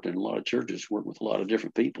years. I've worked in a lot of churches, worked with a lot of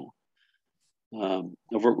different people.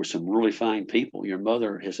 I've worked with some really fine people. Your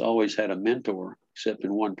mother has always had a mentor, except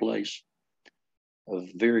in one place, of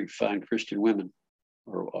very fine Christian women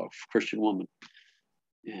or a Christian woman,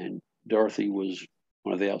 and Dorothy was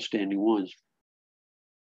one of the outstanding ones.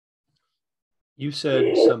 You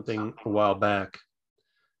said something a while back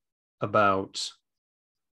about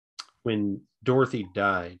when Dorothy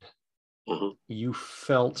died, you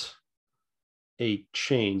felt a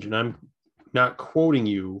change. And I'm not quoting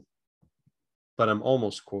you, but I'm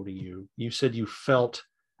almost quoting you. You said you felt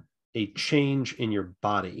a change in your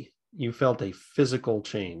body. You felt a physical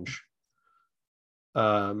change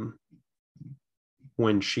when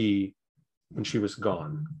she was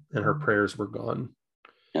gone and her prayers were gone.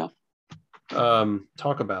 Yeah.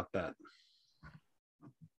 Talk about that.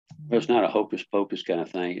 It's not a hocus pocus kind of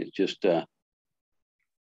thing. It's just I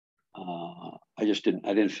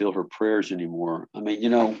didn't feel her prayers anymore. I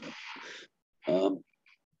mean,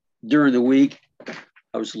 during the week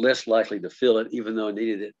I was less likely to feel it, even though I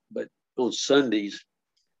needed it. But on Sundays,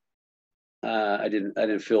 I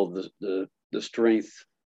didn't feel the strength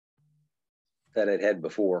that I'd had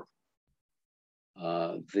before,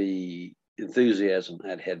 the enthusiasm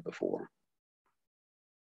I'd had before,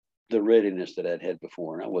 the readiness that I'd had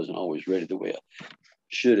before. And I wasn't always ready the way I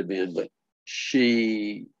should have been, but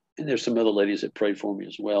and there's some other ladies that prayed for me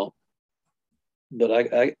as well. But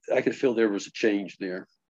I could feel there was a change there.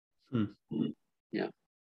 Yeah.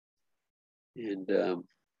 And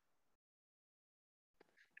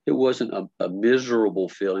it wasn't a miserable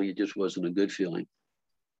feeling. It just wasn't a good feeling.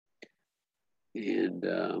 And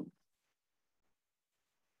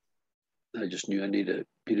I just knew I needed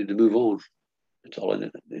to move on. That's all I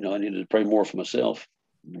needed. I needed to pray more for myself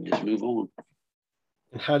and just move on.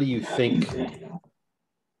 And how do you think,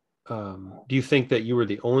 do you think that you were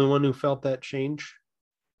the only one who felt that change?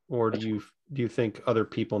 Or do you think other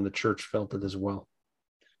people in the church felt it as well?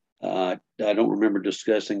 I don't remember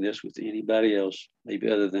discussing this with anybody else,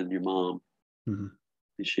 maybe other than your mom. Mm-hmm.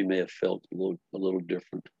 And she may have felt a little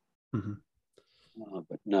different. Mm-hmm.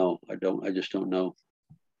 But no, I don't. I just don't know.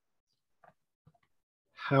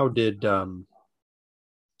 How did do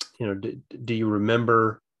you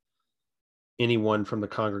remember anyone from the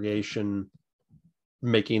congregation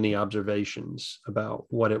making any observations about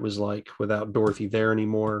what it was like without Dorothy there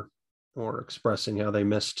anymore, or expressing how they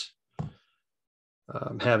missed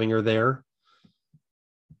having her there?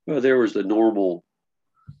 Well, there was the normal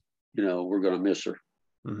we're going to miss her,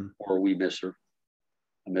 Mm-hmm. or we miss her.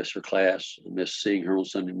 I miss her class. I miss seeing her on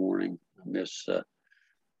Sunday morning. I miss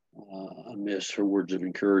her words of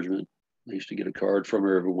encouragement. I used to get a card from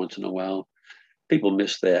her every once in a while. People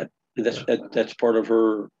miss that, and that's part of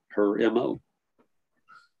her MO.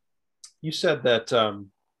 You said that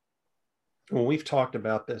when we've talked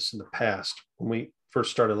about this in the past, when we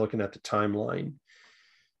first started looking at the timeline,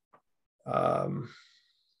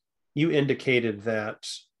 you indicated that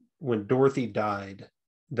when Dorothy died,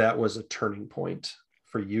 that was a turning point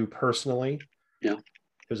for you personally. Yeah.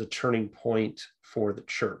 It was a turning point for the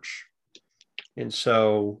church. And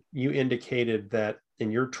so you indicated that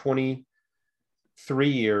in your 23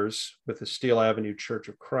 years with the Steel Avenue Church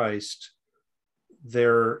of Christ,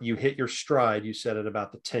 there you hit your stride, you said, at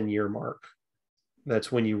about the 10-year mark.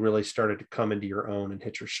 That's when you really started to come into your own and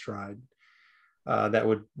hit your stride. That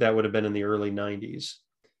would have been in the early 90s.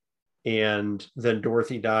 And then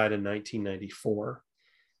Dorothy died in 1994.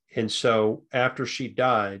 And so after she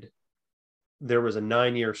died, there was a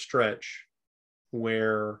 9-year stretch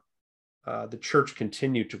where the church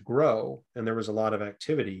continued to grow and there was a lot of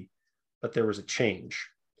activity, but there was a change.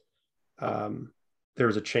 There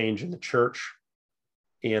was a change in the church,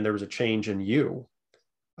 and there was a change in you.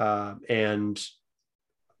 And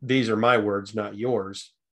these are my words, not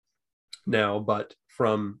yours now, but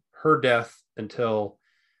from her death until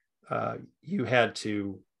you had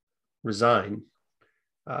to resign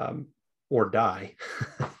or die,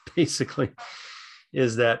 basically,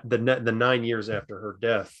 is that the 9 years after her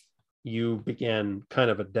death, you began kind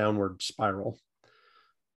of a downward spiral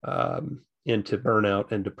into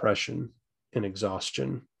burnout and depression and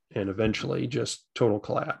exhaustion, and eventually just total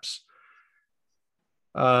collapse.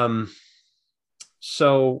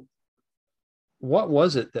 So what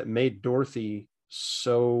was it that made Dorothy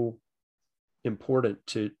so important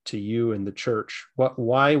to you and the church?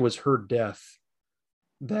 Why was her death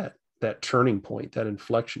that turning point, that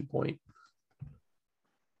inflection point?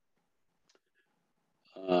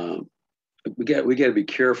 We got to be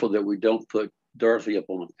careful that we don't put Dorothy up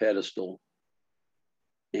on a pedestal,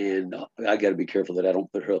 and I got to be careful that I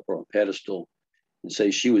don't put her up on a pedestal and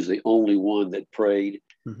say she was the only one that prayed.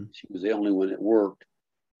 Mm-hmm. She was the only one that worked.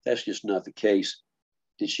 That's just not the case.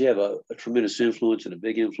 Did she have a tremendous influence and a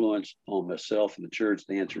big influence on myself and the church?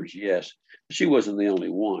 The answer is yes. But she wasn't the only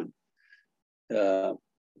one. I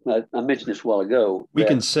mentioned this a while ago. We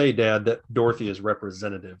can say, Dad, that Dorothy is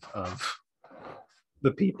representative of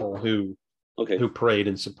the people who prayed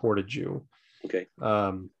and supported you. Okay.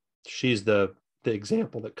 She's the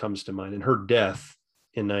example that comes to mind, and her death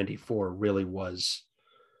in 94 really was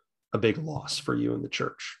a big loss for you in the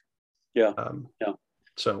church. Yeah.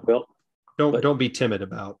 So don't be timid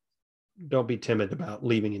about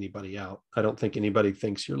leaving anybody out. I don't think anybody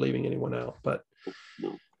thinks you're leaving anyone out, but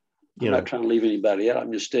no, I'm not trying to leave anybody out.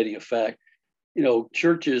 I'm just stating a fact.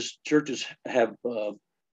 Churches have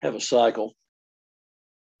a cycle.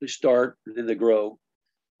 They start, and then they grow,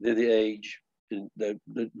 then they age. And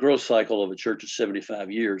the growth cycle of a church is 75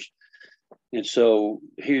 years. And so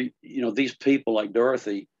here, these people like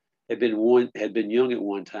Dorothy had been young at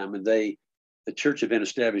one time, and the church had been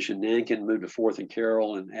established in Nankin, moved to Fourth and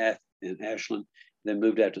Carroll and Ashland, then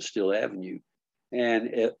moved out to Steel Avenue.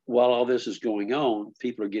 And while all this is going on,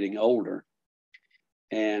 people are getting older.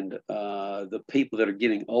 And the people that are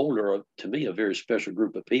getting older are, to me, a very special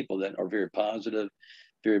group of people that are very positive,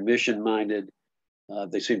 very mission-minded.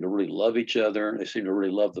 They seem to really love each other. They seem to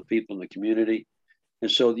really love the people in the community. And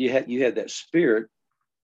so you had that spirit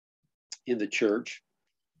in the church.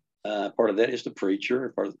 Part of that is the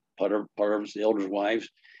preacher, part of it is the elders' wives,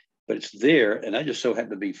 but it's there. And I just so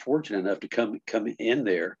happen to be fortunate enough to come in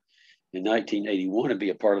there in 1981 and be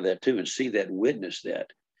a part of that too, and see that, witness that.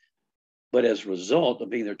 But as a result of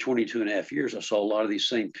being there 22 and a half years, I saw a lot of these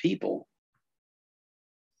same people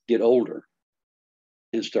get older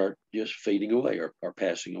and start just fading away or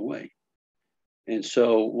passing away. And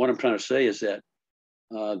so what I'm trying to say is that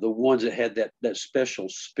the ones that had that special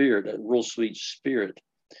spirit, that real sweet spirit,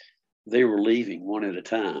 they were leaving one at a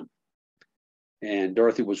time. And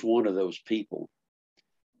Dorothy was one of those people.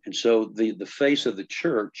 And so the face of the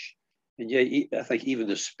church, and I think even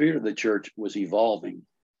the spirit of the church was evolving.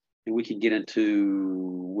 And we can get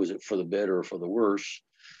into, was it for the better or for the worse?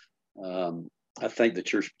 I think the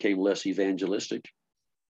church became less evangelistic.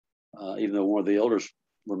 Even though one of the elders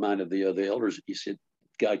reminded the other elders, he said,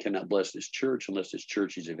 God cannot bless this church unless this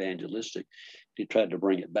church is evangelistic. He tried to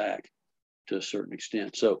bring it back to a certain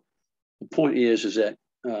extent. So the point is that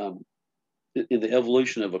in the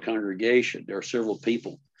evolution of a congregation, there are several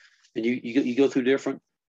people, and you go through different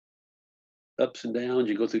ups and downs.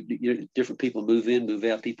 You go through, different people move in, move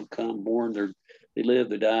out. People come, born, they live,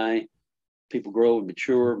 they die. People grow and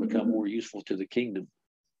mature, become more useful to the kingdom.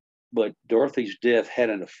 But Dorothy's death had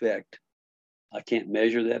an effect. I can't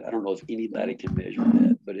measure that. I don't know if anybody can measure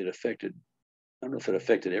that, but it affected. I don't know if it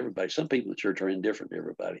affected everybody. Some people in the church are indifferent to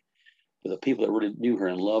everybody, but the people that really knew her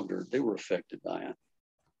and loved her, they were affected by it.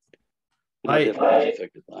 And I definitely was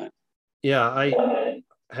affected by it. Yeah, I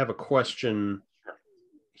have a question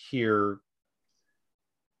here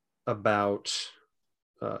about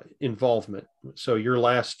involvement. So your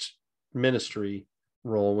last ministry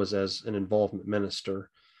role was as an involvement minister,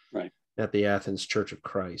 right, at the Athens Church of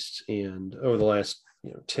Christ. And over the last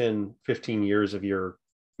 10, 15 years of your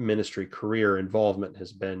ministry career, involvement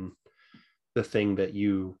has been the thing that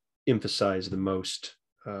you emphasize the most.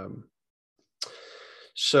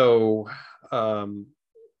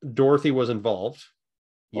 Dorothy was involved.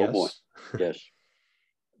 Yes. Oh boy. Yes.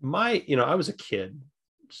 I was a kid.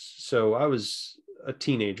 So I was a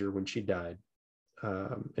teenager when she died.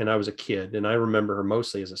 And I was a kid, and I remember her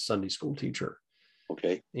mostly as a Sunday school teacher.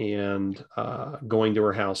 Okay. And going to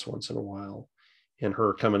her house once in a while, and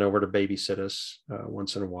her coming over to babysit us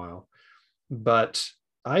once in a while. But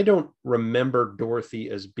I don't remember Dorothy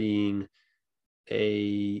as being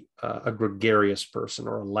a gregarious person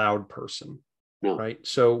or a loud person. No. Right.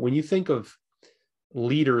 So when you think of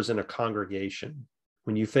leaders in a congregation,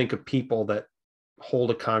 when you think of people that hold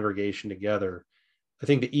a congregation together, I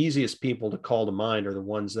think the easiest people to call to mind are the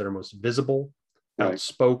ones that are most visible, right,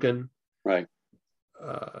 outspoken, right,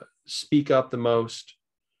 speak up the most,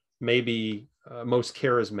 maybe most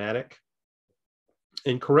charismatic.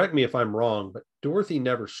 And correct me if I'm wrong, but Dorothy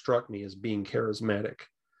never struck me as being charismatic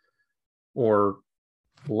or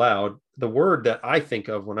loud. The word that I think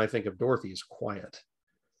of when I think of Dorothy is quiet.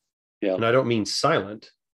 Yeah. And I don't mean silent.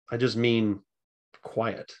 I just mean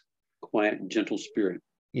quiet. Quiet and gentle spirit.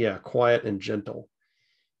 Yeah, quiet and gentle.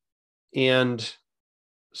 And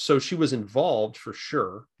so she was involved for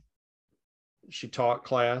sure. She taught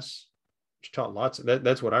class. She taught lots of that.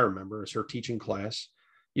 That's what I remember is her teaching class.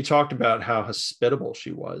 You talked about how hospitable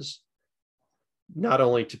she was, not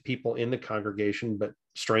only to people in the congregation, but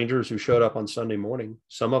strangers who showed up on Sunday morning.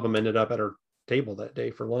 Some of them ended up at her table that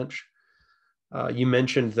day for lunch. You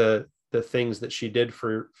mentioned the things that she did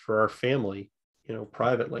for our family,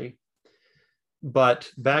 privately.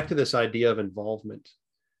 But back to this idea of involvement.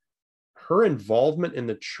 Her involvement in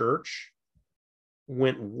the church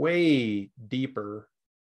went way deeper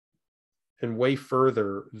and way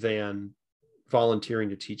further than volunteering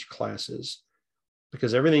to teach classes,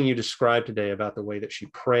 because everything you described today about the way that she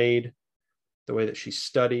prayed, the way that she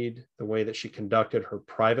studied, the way that she conducted her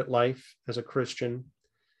private life as a Christian,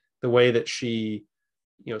 the way that she,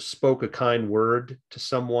 spoke a kind word to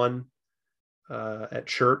someone at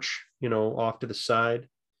church, off to the side.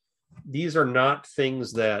 These are not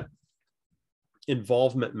things that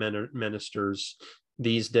involvement ministers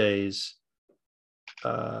these days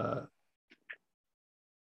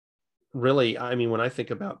really, I mean, when I think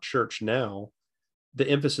about church now, the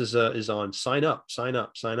emphasis is on sign up,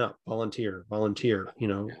 volunteer,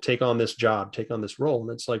 take on this job, take on this role.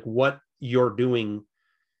 And it's like what you're doing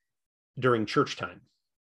during church time.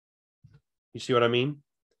 You see what I mean?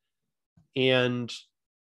 And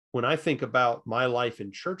when I think about my life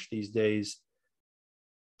in church these days,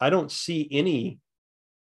 I don't see any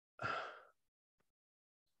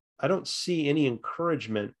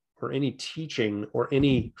encouragement or any teaching or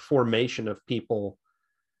any formation of people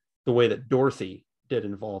the way that Dorothy did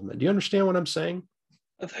involvement. Do you understand what I'm saying?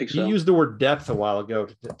 I think so. You used the word depth a while ago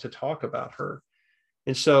to talk about her.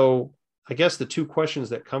 And so I guess the two questions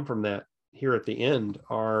that come from that here at the end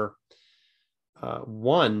are,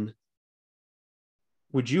 one,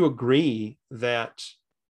 would you agree that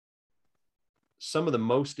some of the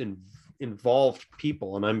most involved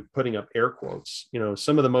people, and I'm putting up air quotes,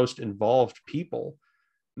 some of the most involved people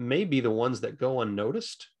may be the ones that go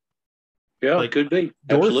unnoticed? Yeah, like, it could be.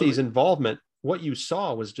 Dorothy's Absolutely. involvement, what you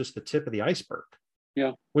saw was just the tip of the iceberg.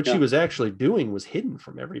 Yeah. What she was actually doing was hidden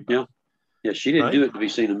from everybody. Yeah. Yeah, she didn't do it to be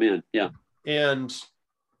seen of men. Yeah. And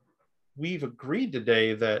we've agreed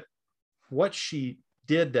today that what she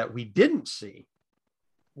did that we didn't see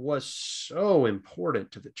was so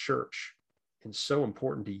important to the church and so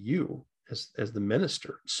important to you as the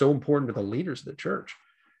minister, so important to the leaders of the church.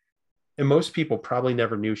 And most people probably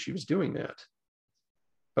never knew she was doing that.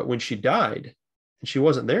 But when she died and she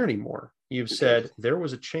wasn't there anymore, you've said there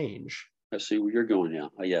was a change. I see where you're going now.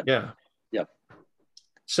 Yeah. Yeah. Yeah.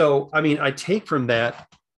 So, I mean, I take from that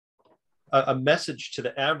a message to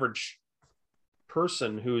the average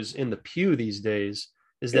person who's in the pew these days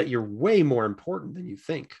is that you're way more important than you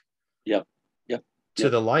think. Yep. to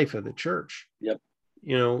the life of the church. Yep.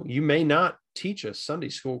 You know, you may not teach a Sunday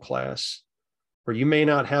school class, or you may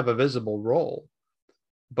not have a visible role,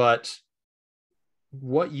 but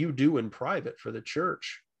what you do in private for the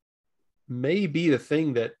church may be the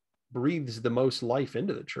thing that breathes the most life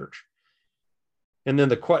into the church. And then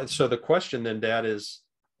the question then, Dad, is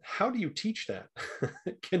how do you teach that?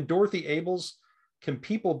 Can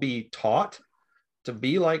people be taught to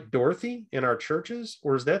be like Dorothy in our churches?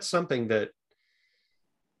 Or is that something that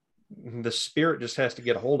the Spirit just has to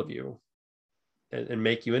get a hold of you and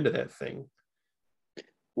make you into that thing?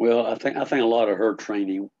 Well, I think a lot of her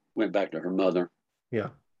training went back to her mother. Yeah.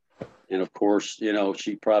 And of course, you know,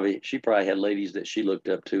 she probably had ladies that she looked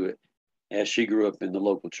up to as she grew up in the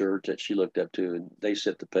local church that she looked up to, and they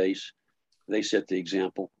set the pace. They set the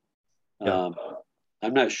example. Yeah.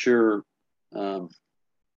 I'm not sure, you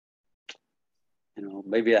know,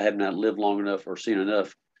 maybe I have not lived long enough or seen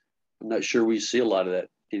enough. I'm not sure we see a lot of that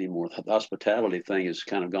anymore. The hospitality thing has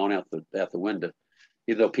kind of gone out the window.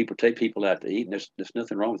 Even though people take people out to eat, and there's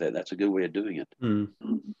nothing wrong with that. That's a good way of doing it. Mm.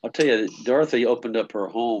 I'll tell you, Dorothy opened up her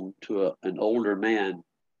home to an older man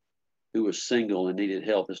who was single and needed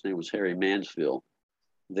help. His name was Harry Mansfield.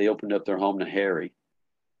 They opened up their home to Harry.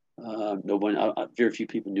 Very few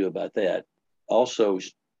people knew about that. Also,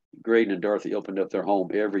 Graydon and Dorothy opened up their home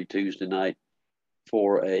every Tuesday night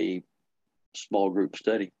for a small group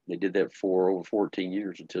study. They did that for over 14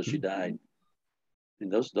 years until she died.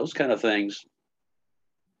 And those kind of things,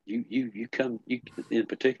 you in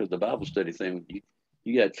particular the Bible study thing,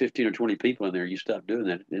 you got 15 or 20 people in there, you stop doing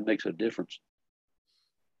that, it makes a difference.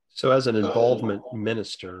 So as an involvement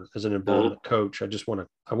minister, as an involvement coach, I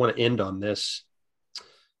want to end on this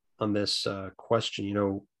question. You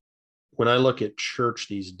know, when I look at church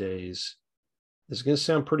these days, this is going to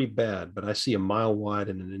sound pretty bad, but I see a mile wide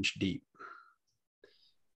and an inch deep.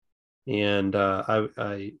 And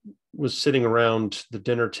I was sitting around the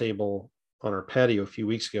dinner table on our patio a few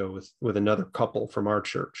weeks ago with another couple from our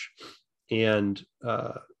church, and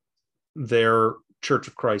they're Church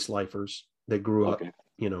of Christ lifers. They grew up,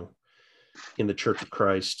 you know, in the Church of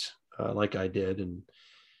Christ, like I did,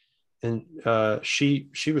 and she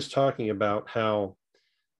was talking about how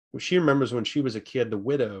she remembers when she was a kid, the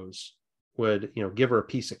widows would, you know, give her a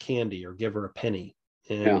piece of candy or give her a penny,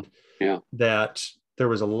 and that there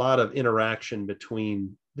was a lot of interaction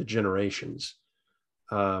between the generations.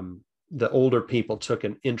 The older people took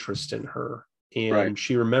an interest in her, and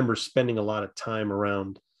she remembers spending a lot of time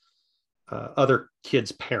around other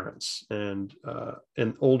kids' parents and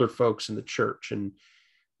older folks in the church. And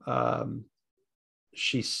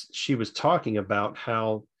she was talking about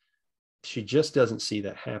how she just doesn't see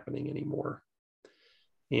that happening anymore.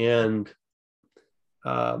 And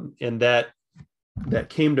that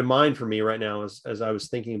came to mind for me right now as I was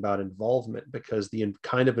thinking about involvement, because the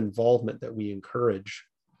kind of involvement that we encourage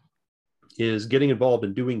is getting involved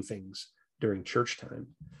in doing things during church time.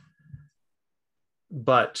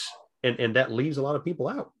 But, and that leaves a lot of people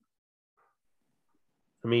out.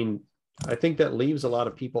 I mean, I think that leaves a lot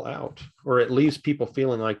of people out, or it leaves people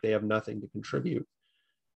feeling like they have nothing to contribute.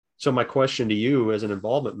 So my question to you as an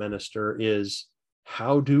involvement minister is,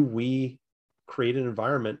 how do we create an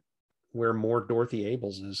environment where more Dorothy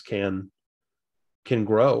Abelses can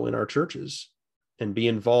grow in our churches and be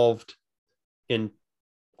involved in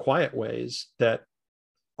quiet ways that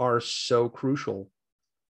are so crucial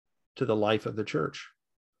to the life of the church?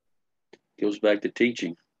 Goes back to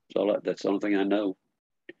teaching. That's the only thing I know.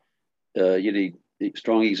 You need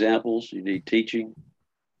strong examples. You need teaching.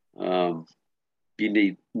 You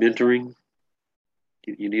need mentoring.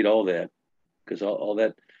 You need all that, because all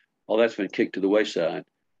that's been kicked to the wayside.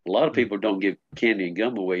 A lot of people don't give candy and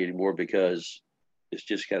gum away anymore because it's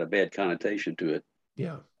just got a bad connotation to it.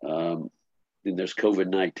 Yeah. Then there's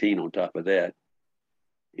COVID-19 on top of that.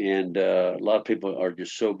 And a lot of people are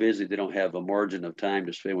just so busy, they don't have a margin of time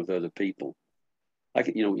to spend with other people.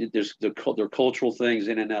 There's there are cultural things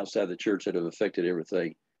in and outside the church that have affected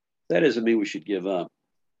everything. That doesn't mean we should give up.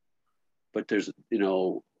 But there's,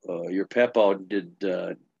 your Papa did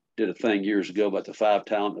a thing years ago about the 5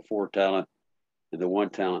 talent, the 4 talent, and the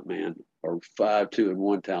 1 talent man, or 5, 2, and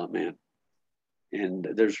 1 talent man. And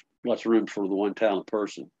there's lots of room for the 1 talent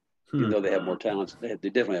person. Even though they have more talents, they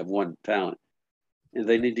definitely have 1 talent, and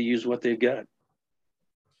they need to use what they've got.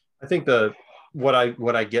 I think what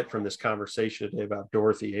I get from this conversation today about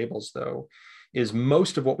Dorothy Abels, though, is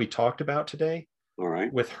most of what we talked about today, all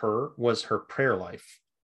right, with her was her prayer life.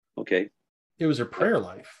 Okay. It was her prayer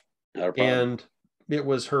life. Not a problem. And it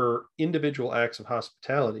was her individual acts of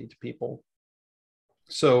hospitality to people.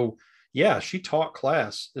 So yeah, she taught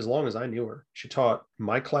class as long as I knew her. She taught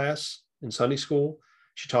my class in Sunday school.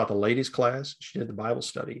 She taught the ladies class. She did the Bible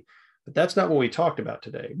study. But that's not what we talked about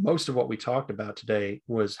today. Most of what we talked about today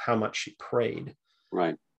was how much she prayed.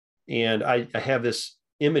 Right. And I have this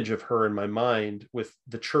image of her in my mind with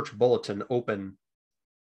the church bulletin open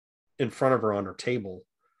in front of her on her table.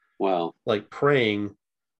 Wow. Like praying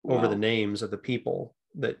over the Wow. names of the people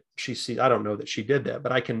that she sees. I don't know that she did that,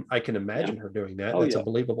 but I can imagine her doing that. That's a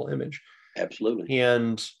believable image. Absolutely.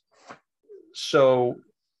 And so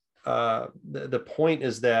the point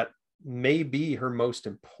is that maybe her most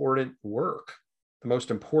important work, the most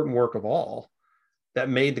important work of all, that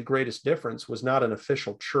made the greatest difference was not an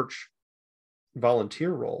official church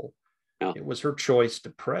volunteer role. Yeah. It was her choice to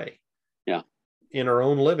pray. Yeah. In her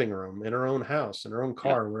own living room, in her own house, in her own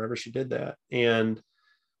car, wherever she did that. And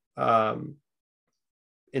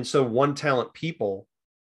so one talent people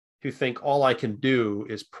who think all I can do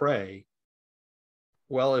is pray.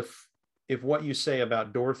 Well, if what you say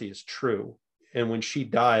about Dorothy is true, and when she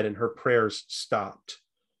died and her prayers stopped,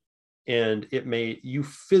 and you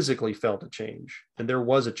physically felt a change, and there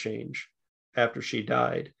was a change after she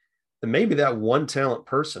died, then maybe that one talent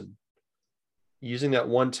person using that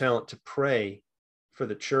one talent to pray for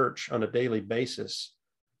the church on a daily basis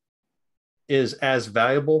is as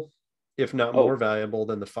valuable, if not more valuable,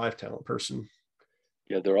 than the 5 talent person.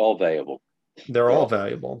 Yeah, they're all valuable. They're all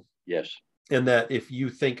valuable. Yes. And that if you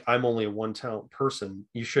think I'm only a 1 talent person,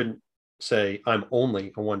 you shouldn't say I'm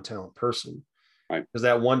only a 1 talent person. Right. Because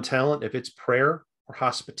that 1 talent, if it's prayer or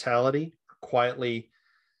hospitality or quietly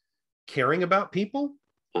caring about people,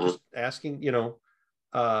 just asking,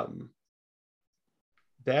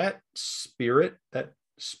 that spirit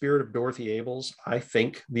of Dorothy Abels, I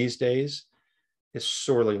think these days is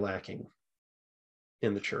sorely lacking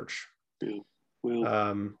in the church. Yeah.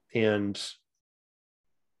 Well, and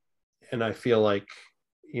I feel like,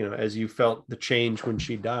 as you felt the change when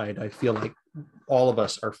she died, I feel like all of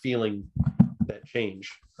us are feeling that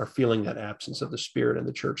change, are feeling that absence of the spirit in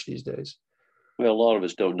the church these days. Well, a lot of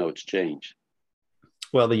us don't know it's changed.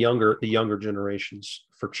 Well, the younger generations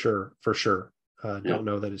for sure don't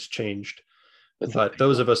know that it's changed. But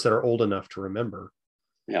those of us that are old enough to remember,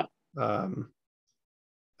 I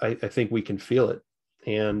think we can feel it.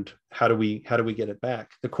 And how do we get it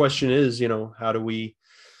back? The question is, how do we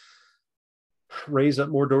raise up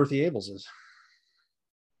more Dorothy Abelses?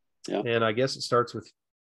 Yeah. And I guess it starts with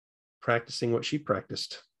practicing what she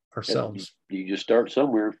practiced ourselves. You just start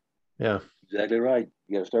somewhere. Yeah. Exactly right.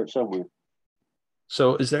 You got to start somewhere.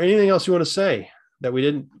 So is there anything else you want to say that we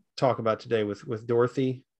didn't talk about today with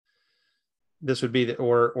Dorothy? This would be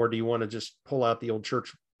or do you want to just pull out the old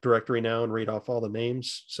church directory now and read off all the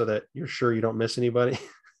names so that you're sure you don't miss anybody?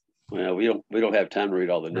 Well, we don't have time to read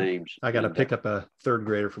all the names. I got to pick up a 3rd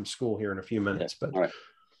grader from school here in a few minutes. But all right.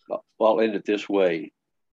 Well, I'll end it this way.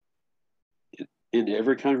 In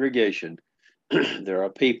every congregation, there are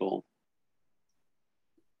people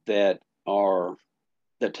that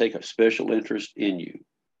take a special interest in you.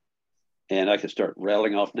 And I could start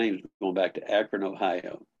rattling off names going back to Akron,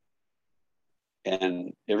 Ohio.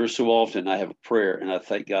 And every so often I have a prayer and I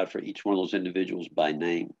thank God for each one of those individuals by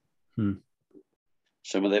name.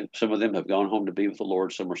 Some of them have gone home to be with the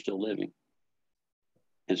Lord. Some are still living.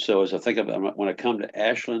 And so as I think about when I come to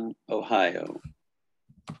Ashland, Ohio,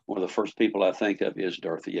 one of the first people I think of is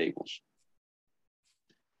Dorothy Abels.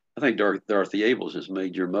 I think Dorothy Abels has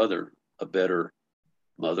made your mother a better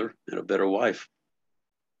mother and a better wife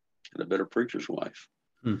and a better preacher's wife.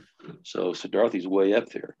 So Dorothy's way up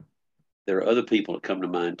there. There are other people that come to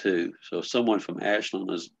mind too. So if someone from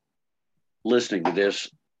Ashland is listening to this,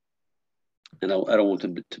 and I don't want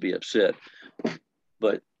them to be upset,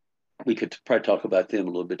 but we could probably talk about them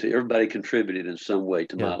a little bit too. Everybody contributed in some way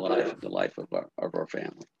to my life, the life of our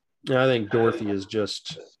family. I think Dorothy is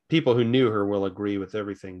just, people who knew her will agree with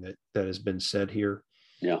everything that has been said here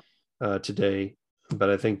today.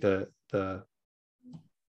 But I think the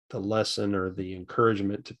lesson or the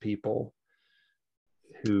encouragement to people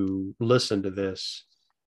who listen to this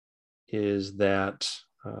is that,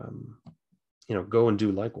 go and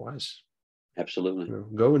do likewise. Absolutely.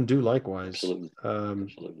 Go and do likewise. Absolutely.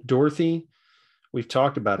 Absolutely. Dorothy, we've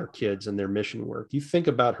talked about her kids and their mission work. You think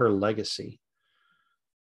about her legacy.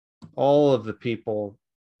 All of the people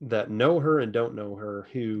that know her and don't know her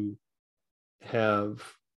who have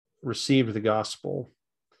received the gospel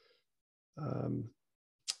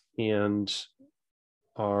and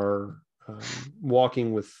are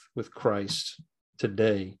walking with Christ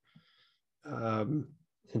today. And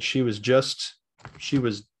she was just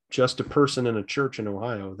a person in a church in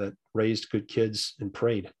Ohio that raised good kids and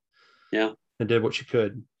prayed. Yeah. And did what she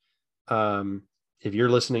could. If you're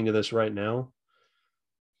listening to this right now,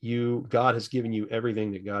 God has given you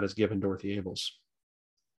everything that God has given Dorothy Abels.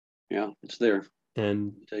 Yeah, it's there.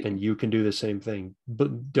 And you can do the same thing.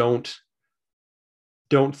 But don't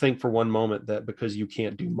think for one moment that because you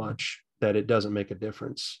can't do much, that it doesn't make a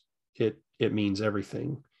difference. It means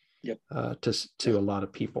everything. Yep. To a lot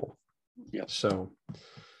of people. Yep. So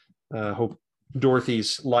hope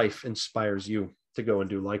Dorothy's life inspires you to go and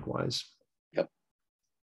do likewise. Yep.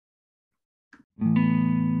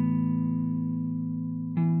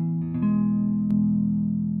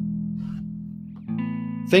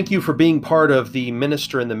 Thank you for being part of the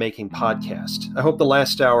Minister in the Making podcast. I hope the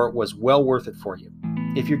last hour was well worth it for you.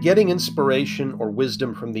 If you're getting inspiration or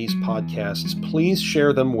wisdom from these podcasts, please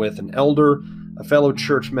share them with an elder, a fellow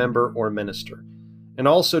church member, or minister. And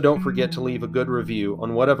also don't forget to leave a good review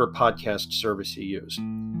on whatever podcast service you use.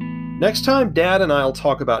 Next time, Dad and I will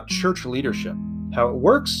talk about church leadership, how it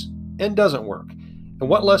works and doesn't work, and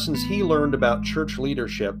what lessons he learned about church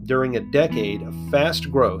leadership during a decade of fast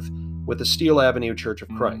growth with the Steel Avenue Church of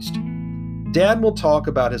Christ. Dad will talk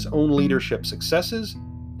about his own leadership successes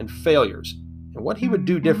and failures, and what he would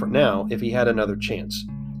do different now if he had another chance.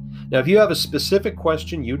 Now, if you have a specific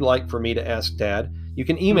question you'd like for me to ask Dad, you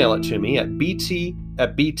can email it to me at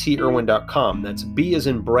bt@btirwin.com. That's B as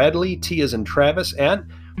in Bradley, T as in Travis, at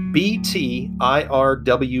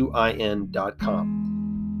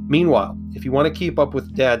btirwin.com. Meanwhile, if you want to keep up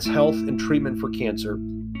with Dad's health and treatment for cancer,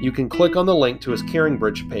 you can click on the link to his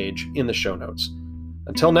CaringBridge page in the show notes.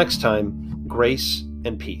 Until next time, grace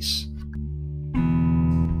and peace.